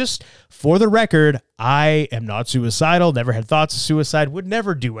 And just for the record, I am not suicidal, never had thoughts of suicide, would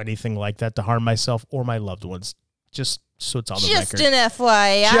never do anything like that to harm myself or my loved ones. Just so it's on the Just record. an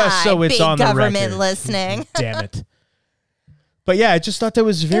FYI. Just so it's big on the government record. listening. Damn it. But yeah, I just thought that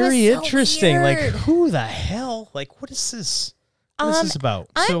was very so interesting. Like, weird. who the hell? Like, what is this? What is this about?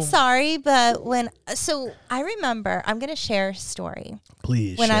 I'm sorry, but I remember, I'm going to share a story.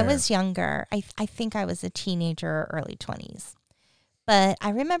 Please When I share. was younger, I think I was a teenager or early 20s. But I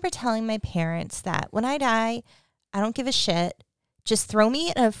remember telling my parents that when I die, I don't give a shit. Just throw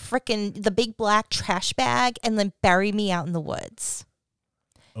me in the big black trash bag and then bury me out in the woods.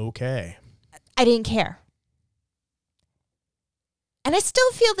 Okay. I didn't care. And I still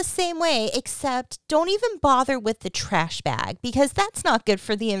feel the same way, except don't even bother with the trash bag because that's not good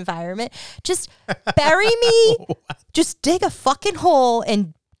for the environment. Just bury me. Just dig a fucking hole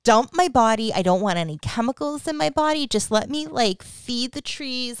and dump my body. I don't want any chemicals in my body. Just let me like feed the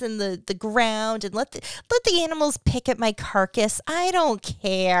trees and the ground and let the animals pick at my carcass. I don't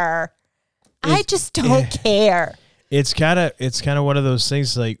care. I just don't care. It's kind of one of those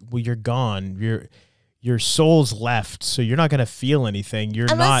things like, well, you're gone. Your soul's left, so you're not going to feel anything. You're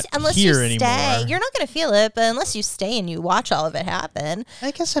not here you anymore. Stay, you're not going to feel it, but unless you stay and you watch all of it happen.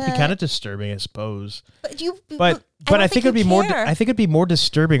 I guess that'd be kind of disturbing, I suppose. But I think it'd be more. care. I think it'd be more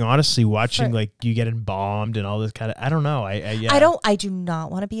disturbing, honestly, watching like you getting bombed and all this kind of. I don't know. Yeah. I do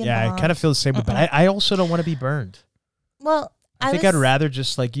not want to be involved. Yeah, I kind of feel the same, but I also don't want to be burned. Well, I think I'd rather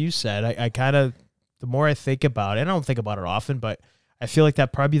just like you said. I kind of, the more I think about it, I don't think about it often, but I feel like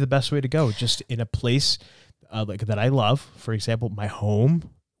that'd probably be the best way to go. Just in a place like that I love, for example, my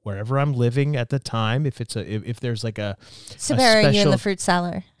home, wherever I'm living at the time. If there's like a bury you in special- the fruit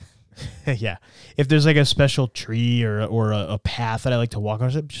cellar. yeah, if there's like a special tree or a path that I like to walk on,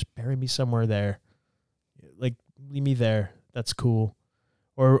 just bury me somewhere there. Like leave me there. That's cool.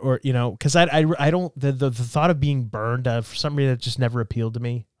 Or because I don't the thought of being burned for some reason that just never appealed to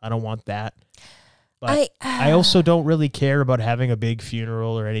me. I don't want that. But I also don't really care about having a big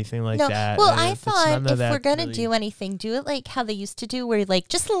funeral or anything like that. Well, I It's thought none of if that we're going to really- do anything, do it like how they used to do, where like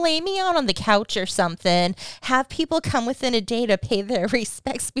just lay me out on the couch or something, have people come within a day to pay their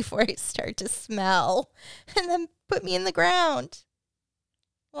respects before I start to smell, and then put me in the ground.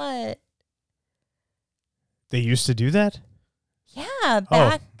 What? They used to do that? Yeah,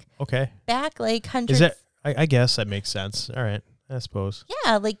 back Okay. like hundreds. Is that I guess that makes sense. All right. I suppose.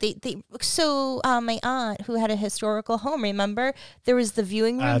 Yeah, like they my aunt who had a historical home, remember? There was the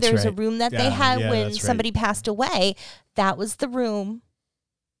viewing room. That's There was a right. room that they Yeah, had yeah, when that's right. somebody passed away. That was the room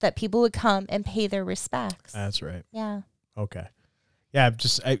that people would come and pay their respects. That's right. Yeah. Okay. Yeah,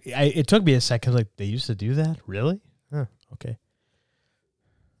 it took me a second. Like, they used to do that? Really? Huh, okay.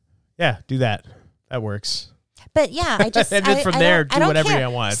 Yeah, do that. That works. But yeah, I just And then from I there, don't- I do don't whatever care.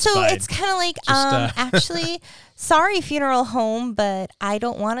 you want. It's So fine. it's kind of like, Just, actually, sorry, funeral home, but I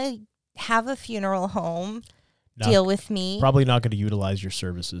don't want to have a funeral home deal with me. Probably not going to utilize your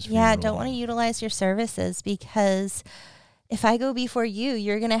services. Yeah, don't want to utilize your services because if I go before you,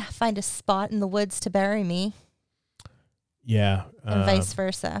 you're going to find a spot in the woods to bury me Yeah. and vice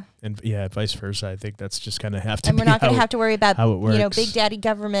versa. And yeah, vice versa. I think that's just going to have to And be we're not going how- to have to worry about, how it works. Big Daddy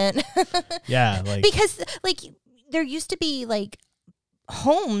government. Yeah. Like, Because like there used to be like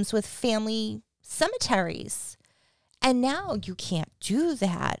homes with family cemeteries. And now you can't do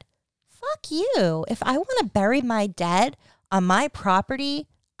that. Fuck you. If I want to bury my dead on my property,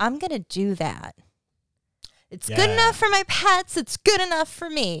 I'm going to do that. It's good Yeah. enough for my pets. It's good enough for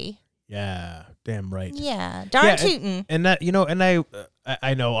me. yeah, damn right. Yeah. Darn Yeah, tootin'. And that, and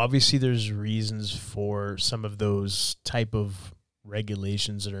I know obviously there's reasons for some of those type of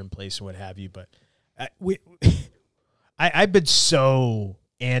regulations that are in place and what have you, but I've been so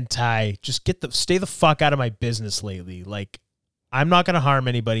anti just stay the fuck out of my business lately. Like, I'm not going to harm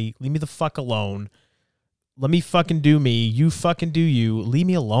anybody. Leave me the fuck alone. Let me fucking do me. You fucking do you. Leave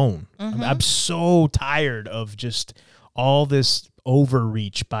me alone. I'm so tired of just all this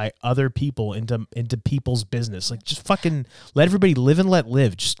overreach by other people into people's business. Like, just fucking let everybody live and let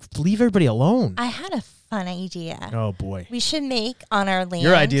live. Just leave everybody alone. I had a fun idea. Oh boy. We should make on our land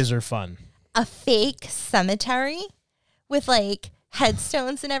Your ideas are fun. a fake cemetery with like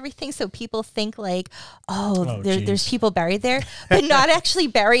headstones and everything, so people think like, there's people buried there, but not actually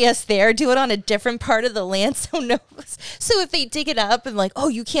bury us there. Do it on a different part of the land, so if they dig it up and like, oh,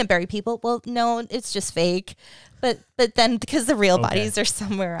 you can't bury people. Well, no, it's just fake. But then because the real bodies are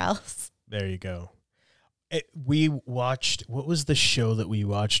somewhere else. There you go. We watched, what was the show that we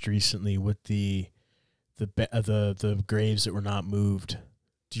watched recently with the graves that were not moved?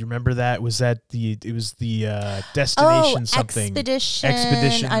 Do you remember that? It was the Destination something.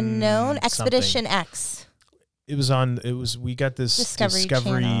 Expedition Unknown. Expedition something. X. We got this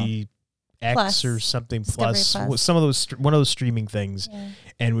Discovery X Plus. or something Discovery plus. Some of those, one of those streaming things. Yeah.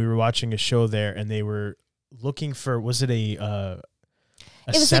 And we were watching a show there, and they were looking for, was it a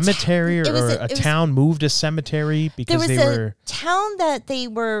was cemetery or a town moved a cemetery because there they was were a town that they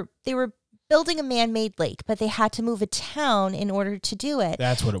were building a man-made lake, but they had to move a town in order to do it.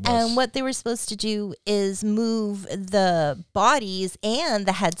 That's what it was. And what they were supposed to do is move the bodies and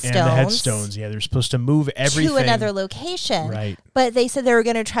the headstones. Yeah, they're supposed to move everything to another location. Right. But they said they were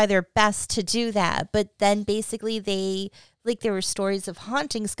going to try their best to do that. But then basically there were stories of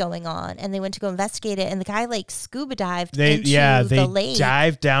hauntings going on, and they went to go investigate it, and the guy like scuba dived into the lake.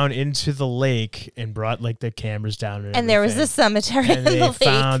 Dived down into the lake and brought like the cameras down and there was a cemetery in the lake. They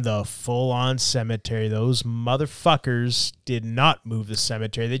found the full-on cemetery. Those motherfuckers did not move the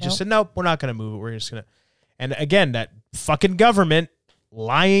cemetery. They just said, nope, we're not going to move it. We're just going to... And again, that fucking government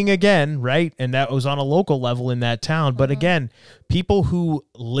lying again, right? And that was on a local level in that town. But again, people who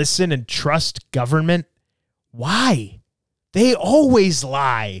listen and trust government, why? They always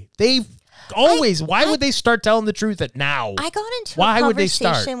lie. Why would they start telling the truth now? I got into Why a would they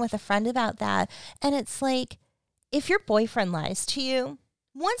start? conversation with a friend about that, and it's like, if your boyfriend lies to you,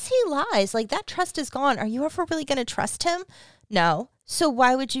 once he lies, like that trust is gone. Are you ever really going to trust him? No. So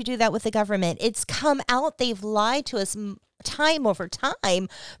why would you do that with the government? It's come out. They've lied to us time over time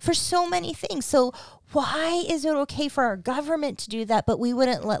for so many things. So why is it okay for our government to do that, but we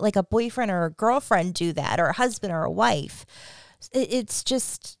wouldn't let like a boyfriend or a girlfriend do that, or a husband or a wife? It's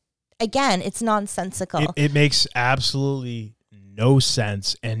just, again, it's nonsensical. It makes absolutely no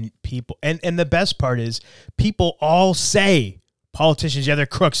sense. And people, and the best part is people all say politicians, yeah, they're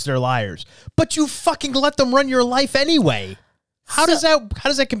crooks, they're liars, but you fucking let them run your life anyway. How does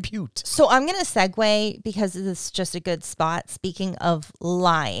that compute? So I'm going to segue because this is just a good spot. Speaking of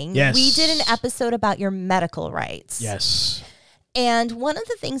lying, yes. We did an episode about your medical rights. Yes. And one of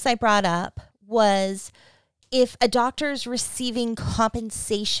the things I brought up was if a doctor is receiving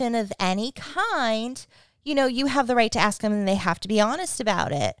compensation of any kind, you have the right to ask them, and they have to be honest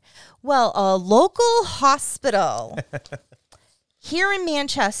about it. Well, a local hospital here in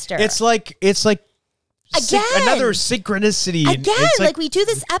Manchester. It's like another synchronicity. Again, like we do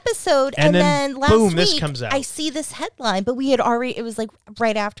this episode, and then last boom, week this comes out. I see this headline, but we had already, it was like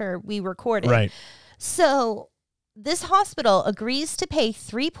right after we recorded. Right. So this hospital agrees to pay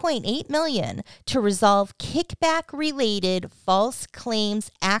 $3.8 million to resolve kickback-related False Claims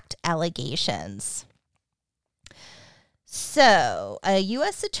Act allegations. So, a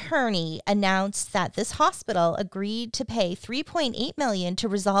U.S. attorney announced that this hospital agreed to pay $3.8 million to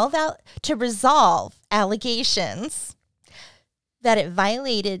resolve allegations that it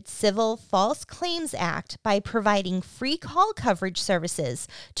violated Civil False Claims Act by providing free call coverage services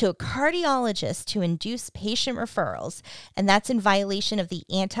to a cardiologist to induce patient referrals, and that's in violation of the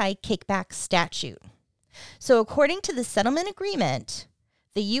anti-kickback statute. So, according to the settlement agreement,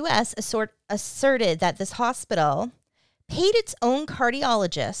 the U.S. asserted that this hospital paid its own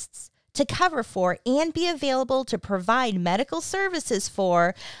cardiologists to cover for and be available to provide medical services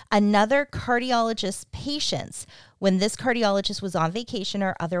for another cardiologist's patients when this cardiologist was on vacation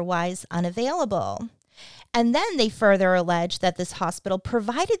or otherwise unavailable. And then they further alleged that this hospital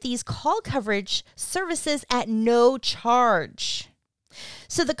provided these call coverage services at no charge.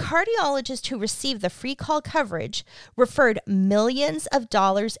 So the cardiologist who received the free call coverage referred millions of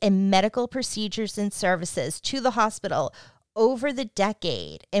dollars in medical procedures and services to the hospital over the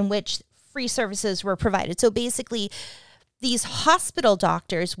decade in which free services were provided. So basically, these hospital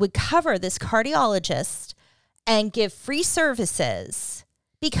doctors would cover this cardiologist and give free services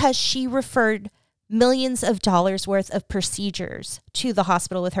because she referred millions of dollars worth of procedures to the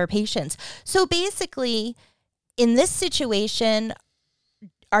hospital with her patients. So basically, in this situation,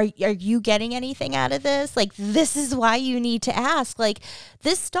 are you getting anything out of this? Like, this is why you need to ask. Like,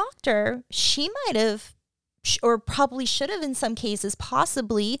 this doctor, she might have or probably should have in some cases,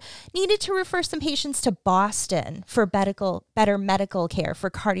 possibly needed to refer some patients to Boston for better medical care, for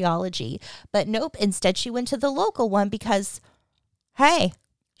cardiology. But nope, instead she went to the local one because, hey,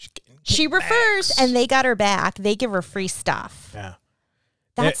 she refers and they got her back. They give her free stuff. Yeah.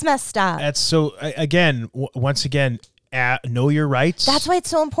 That's messed up. That's so, again, once again, know your rights. That's why it's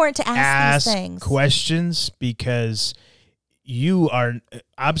so important to ask these things. Questions, because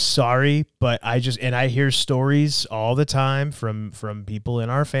I'm sorry, but I hear stories all the time from people in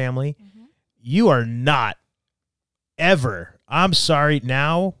our family. Mm-hmm. You are not ever, I'm sorry,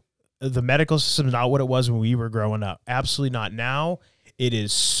 now the medical system is not what it was when we were growing up. Absolutely not. Now it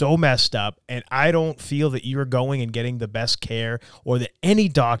is so messed up, and I don't feel that you're going and getting the best care, or that any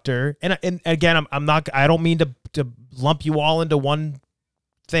doctor, and again, I don't mean to lump you all into one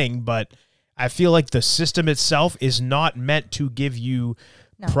thing, but I feel like the system itself is not meant to give you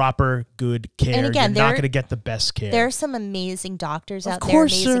proper, good care. And again, you're not going to get the best care. There are some amazing doctors out there,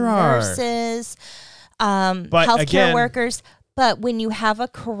 course amazing there are. nurses, But healthcare again, workers. But when you have a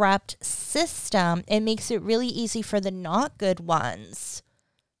corrupt system, it makes it really easy for the not good ones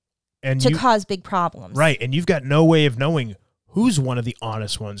to cause big problems. Right, and you've got no way of knowing who's one of the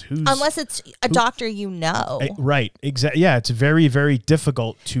honest ones. Unless it's a doctor you know. Right, exactly. Yeah, it's very, very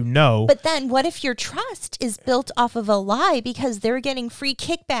difficult to know. But then what if your trust is built off of a lie because they're getting free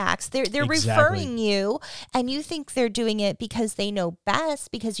kickbacks? They're referring you, and you think they're doing it because they know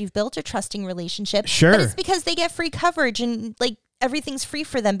best, because you've built a trusting relationship. Sure. But it's because they get free coverage and like everything's free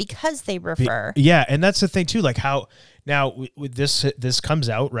for them because they refer. Yeah, and that's the thing too. Like how now with this comes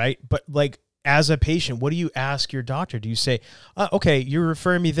out, right? But like, as a patient, what do you ask your doctor? Do you say, okay, you're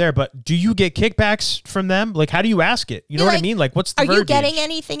referring me there, but do you get kickbacks from them? Like, how do you ask it? You know what I mean? Like, what's the verbiage? Are you getting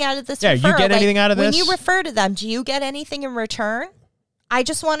anything out of this referral? You get anything out of this? When you refer to them, do you get anything in return? I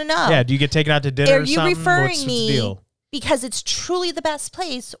just want to know. Yeah, do you get taken out to dinner or something? Are you referring what's me the deal? because it's truly the best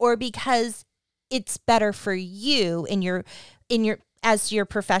place, or because it's better for you in your as your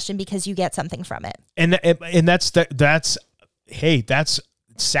profession because you get something from it? And that's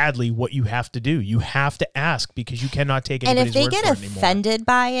sadly what you have to do. You have to ask, because you cannot take anybody's word for it anymore. And if they get offended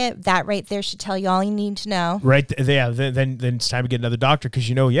by it, that right there should tell you all you need to know. Right. Yeah. Then it's time to get another doctor, because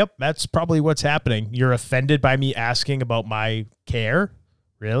yep, that's probably what's happening. You're offended by me asking about my care?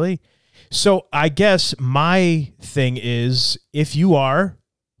 Really? So I guess my thing is, if you are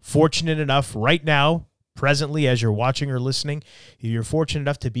fortunate enough right now, presently, as you're watching or listening, if you're fortunate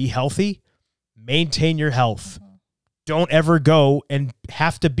enough to be healthy, maintain your health. Mm-hmm. Don't ever go and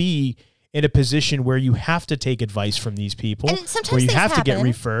have to be in a position where you have to take advice from these people, and sometimes where you have happen. to get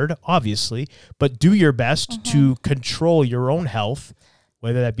referred, obviously, but do your best to control your own health,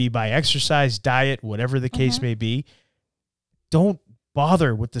 whether that be by exercise, diet, whatever the case may be. Don't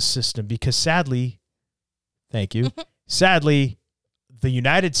bother with the system, because sadly, sadly, the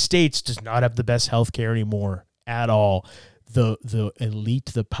United States does not have the best healthcare anymore at all. The elite,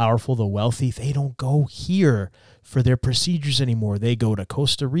 the powerful, the wealthy, they don't go here for their procedures anymore. They go to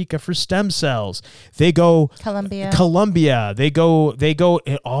Costa Rica for stem cells. They go Colombia. They go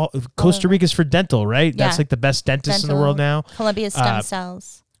Costa Rica's for dental, right? Yeah. That's like the best dentist in the world now. Colombia's stem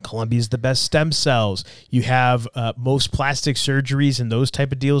cells. Colombia's the best stem cells. You have most plastic surgeries and those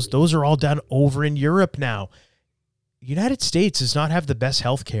type of deals. Those are all done over in Europe now. United States does not have the best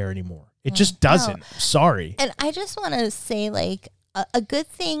healthcare anymore. It just doesn't. No. Sorry. And I just want to say, like, a good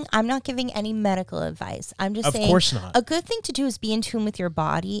thing, I'm not giving any medical advice. I'm just saying, of course not. A good thing to do is be in tune with your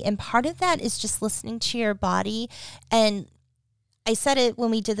body. And part of that is just listening to your body. And I said it when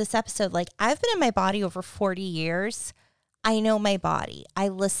we did this episode, like, I've been in my body over 40 years. I know my body. I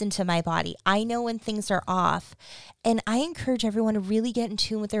listen to my body. I know when things are off. And I encourage everyone to really get in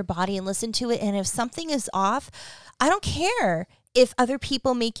tune with their body and listen to it. And if something is off, I don't care if other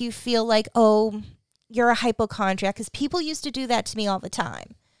people make you feel like, oh, you're a hypochondriac, because people used to do that to me all the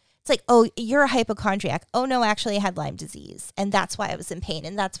time. It's like, oh, you're a hypochondriac. Oh, no, actually, I had Lyme disease, and that's why I was in pain,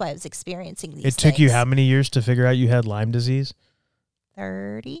 and that's why I was experiencing these things. It took you how many years to figure out you had Lyme disease?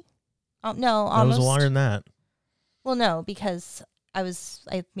 30? Oh, no, almost. That was longer than that. Well, no, because I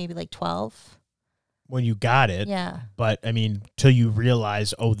maybe like 12. When you got it. Yeah. But, I mean, till you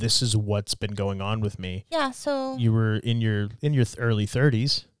realize, oh, this is what's been going on with me. Yeah, so. You were in your early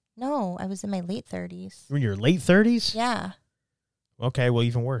 30s. No, I was in my late 30s. You were in your late 30s? Yeah. Okay, well,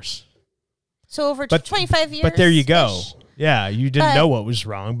 even worse. So over 25 years. But there you go. Yeah, you didn't know what was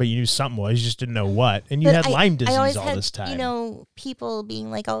wrong, but you knew something was. You just didn't know what. And you had Lyme disease all this time. People being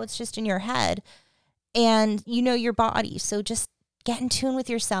like, oh, it's just in your head. And you know your body. So just get in tune with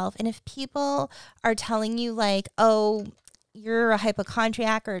yourself. And if people are telling you like, oh, you're a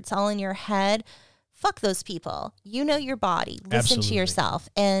hypochondriac or it's all in your head, fuck those people. You know your body. Listen Absolutely. to yourself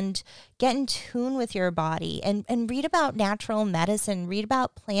and get in tune with your body and read about natural medicine, read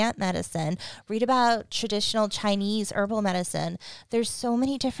about plant medicine, read about traditional Chinese herbal medicine. There's so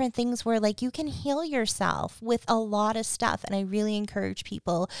many different things where like you can heal yourself with a lot of stuff. And I really encourage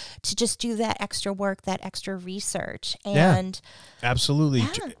people to just do that extra work, that extra research, and Absolutely.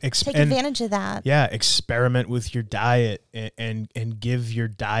 take advantage of that. Yeah, experiment with your diet and give your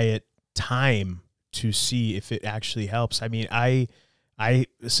diet time to see if it actually helps. I mean, I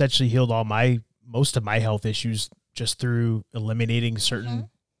essentially healed most of my health issues just through eliminating certain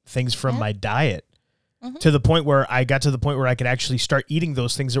things from my diet to the point where I could actually start eating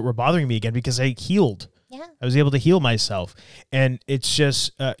those things that were bothering me again because I healed. Yeah. I was able to heal myself. And it's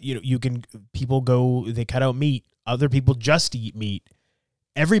just, people they cut out meat. Other people just eat meat.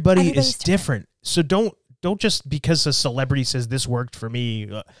 Everybody is different. So don't just because a celebrity says this worked for me,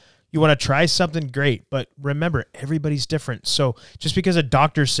 you want to try something, great. But remember, everybody's different. So just because a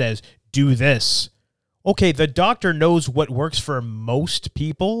doctor says, do this, okay, the doctor knows what works for most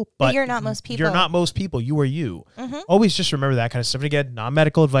people, but you're not most people. You're not most people. You are you. Always just remember that kind of stuff. And again, not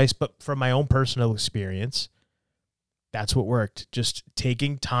medical advice, but from my own personal experience, that's what worked. Just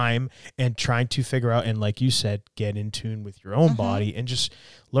taking time and trying to figure out, and like you said, get in tune with your own body and just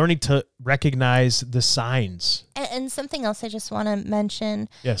learning to recognize the signs. And something else I just want to mention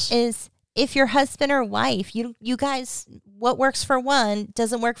Yes. is if your husband or wife, you guys, what works for one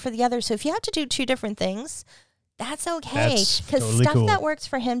doesn't work for the other. So if you have to do two different things, that's okay. That's Because totally stuff cool. that works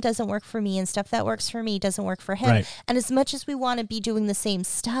for him doesn't work for me, and stuff that works for me doesn't work for him. Right. And as much as we want to be doing the same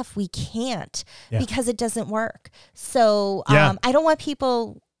stuff, we can't Yeah. because it doesn't work. So Yeah. I don't want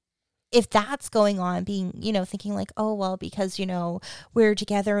people, if that's going on, being, thinking like, oh, well, because, we're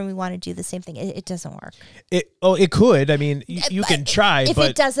together and we want to do the same thing. It doesn't work. It could. I mean, you can try, If but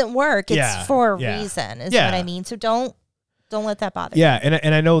it doesn't work, it's Yeah, for a yeah. reason, is Yeah. what I mean. So don't let that bother you. yeah,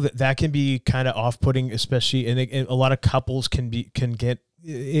 and I know that can be kind of off-putting, especially, and a lot of couples can get.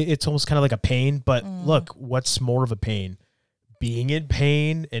 It's almost kind of like a pain. But look, what's more of a pain? Being in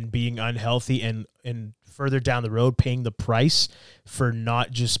pain and being unhealthy, and further down the road, paying the price for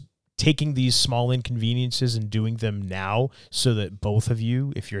not just taking these small inconveniences and doing them now, so that both of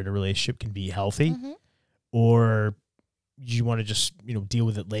you, if you're in a relationship, can be healthy, or you want to just deal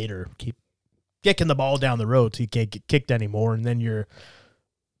with it later, keep kicking the ball down the road so you can't get kicked anymore, and then you're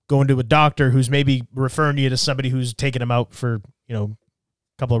going to a doctor who's maybe referring you to somebody who's taking them out for a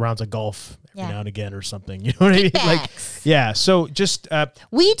couple of rounds of golf every now and again or something. You know what I mean? Like, Kickbacks. so just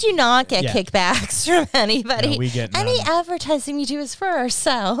We do not get Yeah. kickbacks from anybody. No, we get Any none. advertising we do is for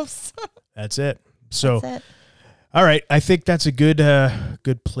ourselves. that's it. So That's it. all right, I think that's a good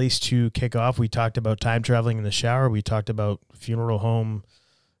place to kick off. We talked about time traveling in the shower. We talked about funeral home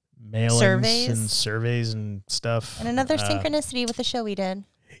mailings and surveys and stuff. And another synchronicity with the show we did.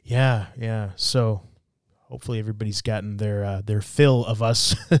 Yeah. So hopefully everybody's gotten their fill of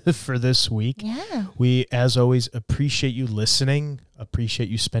us for this week. Yeah. We, as always, appreciate you listening. Appreciate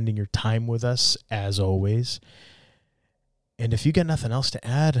you spending your time with us, as always. And if you got nothing else to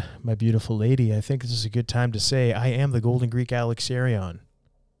add, my beautiful lady, I think this is a good time to say I am the Golden Greek Alex Arion.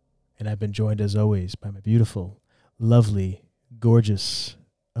 And I've been joined, as always, by my beautiful, lovely, gorgeous,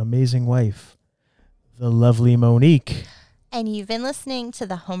 amazing wife, the lovely Monique. And you've been listening to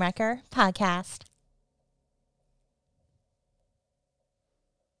the Homewrecker Podcast.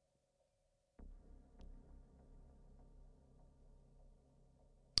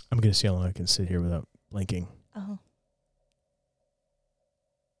 I'm going to see how long I can sit here without blinking. Oh.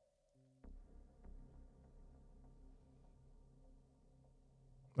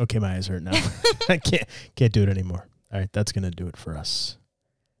 Okay, my eyes hurt now. I can't do it anymore. All right, that's going to do it for us.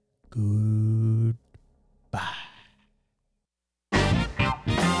 Goodbye.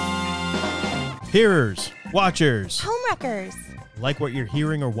 Hearers, watchers, Homewreckers. like what you're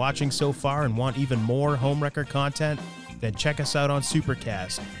hearing or watching so far and want even more Homewrecker content? Then check us out on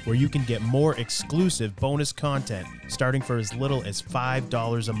Supercast, where you can get more exclusive bonus content starting for as little as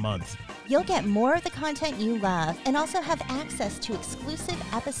 $5 a month. You'll get more of the content you love and also have access to exclusive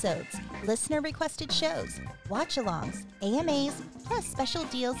episodes, listener-requested shows, watch-alongs, AMAs, plus special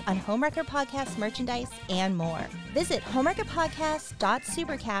deals on Homewrecker Podcast merchandise and more. Visit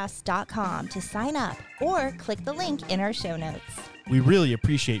homewreckerpodcast.supercast.com to sign up or click the link in our show notes. We really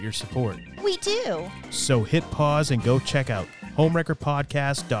appreciate your support. We do. So hit pause and go check out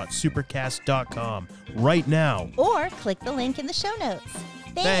homewreckerpodcast.supercast.com right now. Or click the link in the show notes.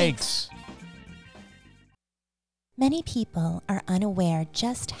 Thanks. Thanks. Many people are unaware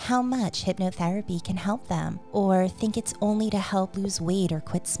just how much hypnotherapy can help them, or think it's only to help lose weight or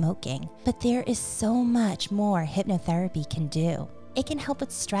quit smoking. But there is so much more hypnotherapy can do. It can help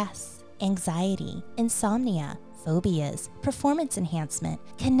with stress, anxiety, insomnia, phobias, performance enhancement,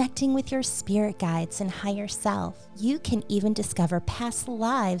 connecting with your spirit guides and higher self. You can even discover past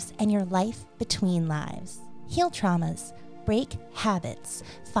lives and your life between lives. Heal traumas, break habits,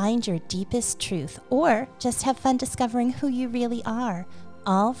 find your deepest truth, or just have fun discovering who you really are,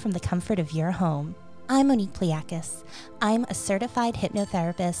 all from the comfort of your home. I'm Monique Pliakis. I'm a certified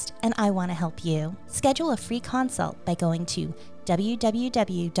hypnotherapist, and I want to help you. Schedule a free consult by going to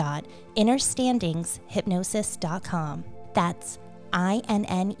www.innerstandingshypnosis.com. That's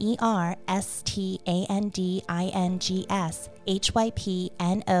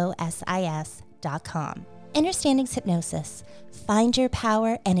INNERSTANDINGSHYPNOSIS.com. Innerstandings Hypnosis. Find your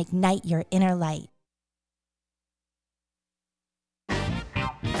power and ignite your inner light.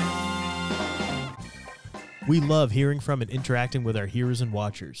 We love hearing from and interacting with our hearers and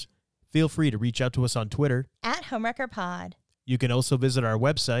watchers. Feel free to reach out to us on Twitter. At HomewreckerPod. You can also visit our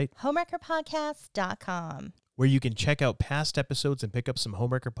website, HomewreckerPodcast.com. where you can check out past episodes and pick up some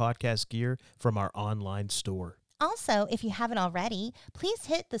Homewrecker Podcast gear from our online store. Also, if you haven't already, please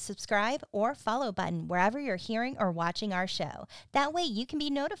hit the subscribe or follow button wherever you're hearing or watching our show. That way you can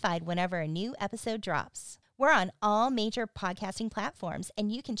be notified whenever a new episode drops. We're on all major podcasting platforms,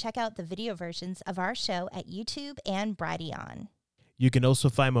 and you can check out the video versions of our show at YouTube and Brighteon. You can also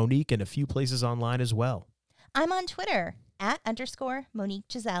find Monique in a few places online as well. I'm on Twitter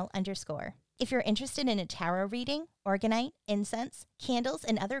 @_MoniqueGiselle_. If you're interested in a tarot reading, organite, incense, candles,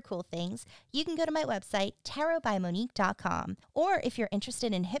 and other cool things, you can go to my website, tarotbymonique.com. Or if you're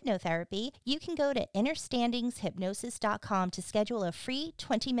interested in hypnotherapy, you can go to innerstandingshypnosis.com to schedule a free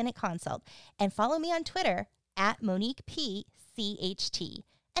 20-minute consult. And follow me on Twitter @MoniquePCHT.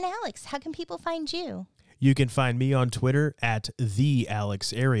 And Alex, how can people find you? You can find me on Twitter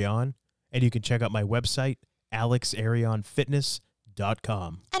 @TheAlexArion, and you can check out my website, AlexArionFitness.com.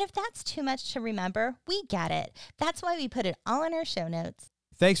 And if that's too much to remember, we get it. That's why we put it all in our show notes.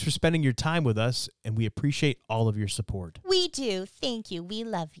 Thanks for spending your time with us, and we appreciate all of your support. We do. Thank you. We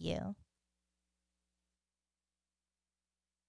love you.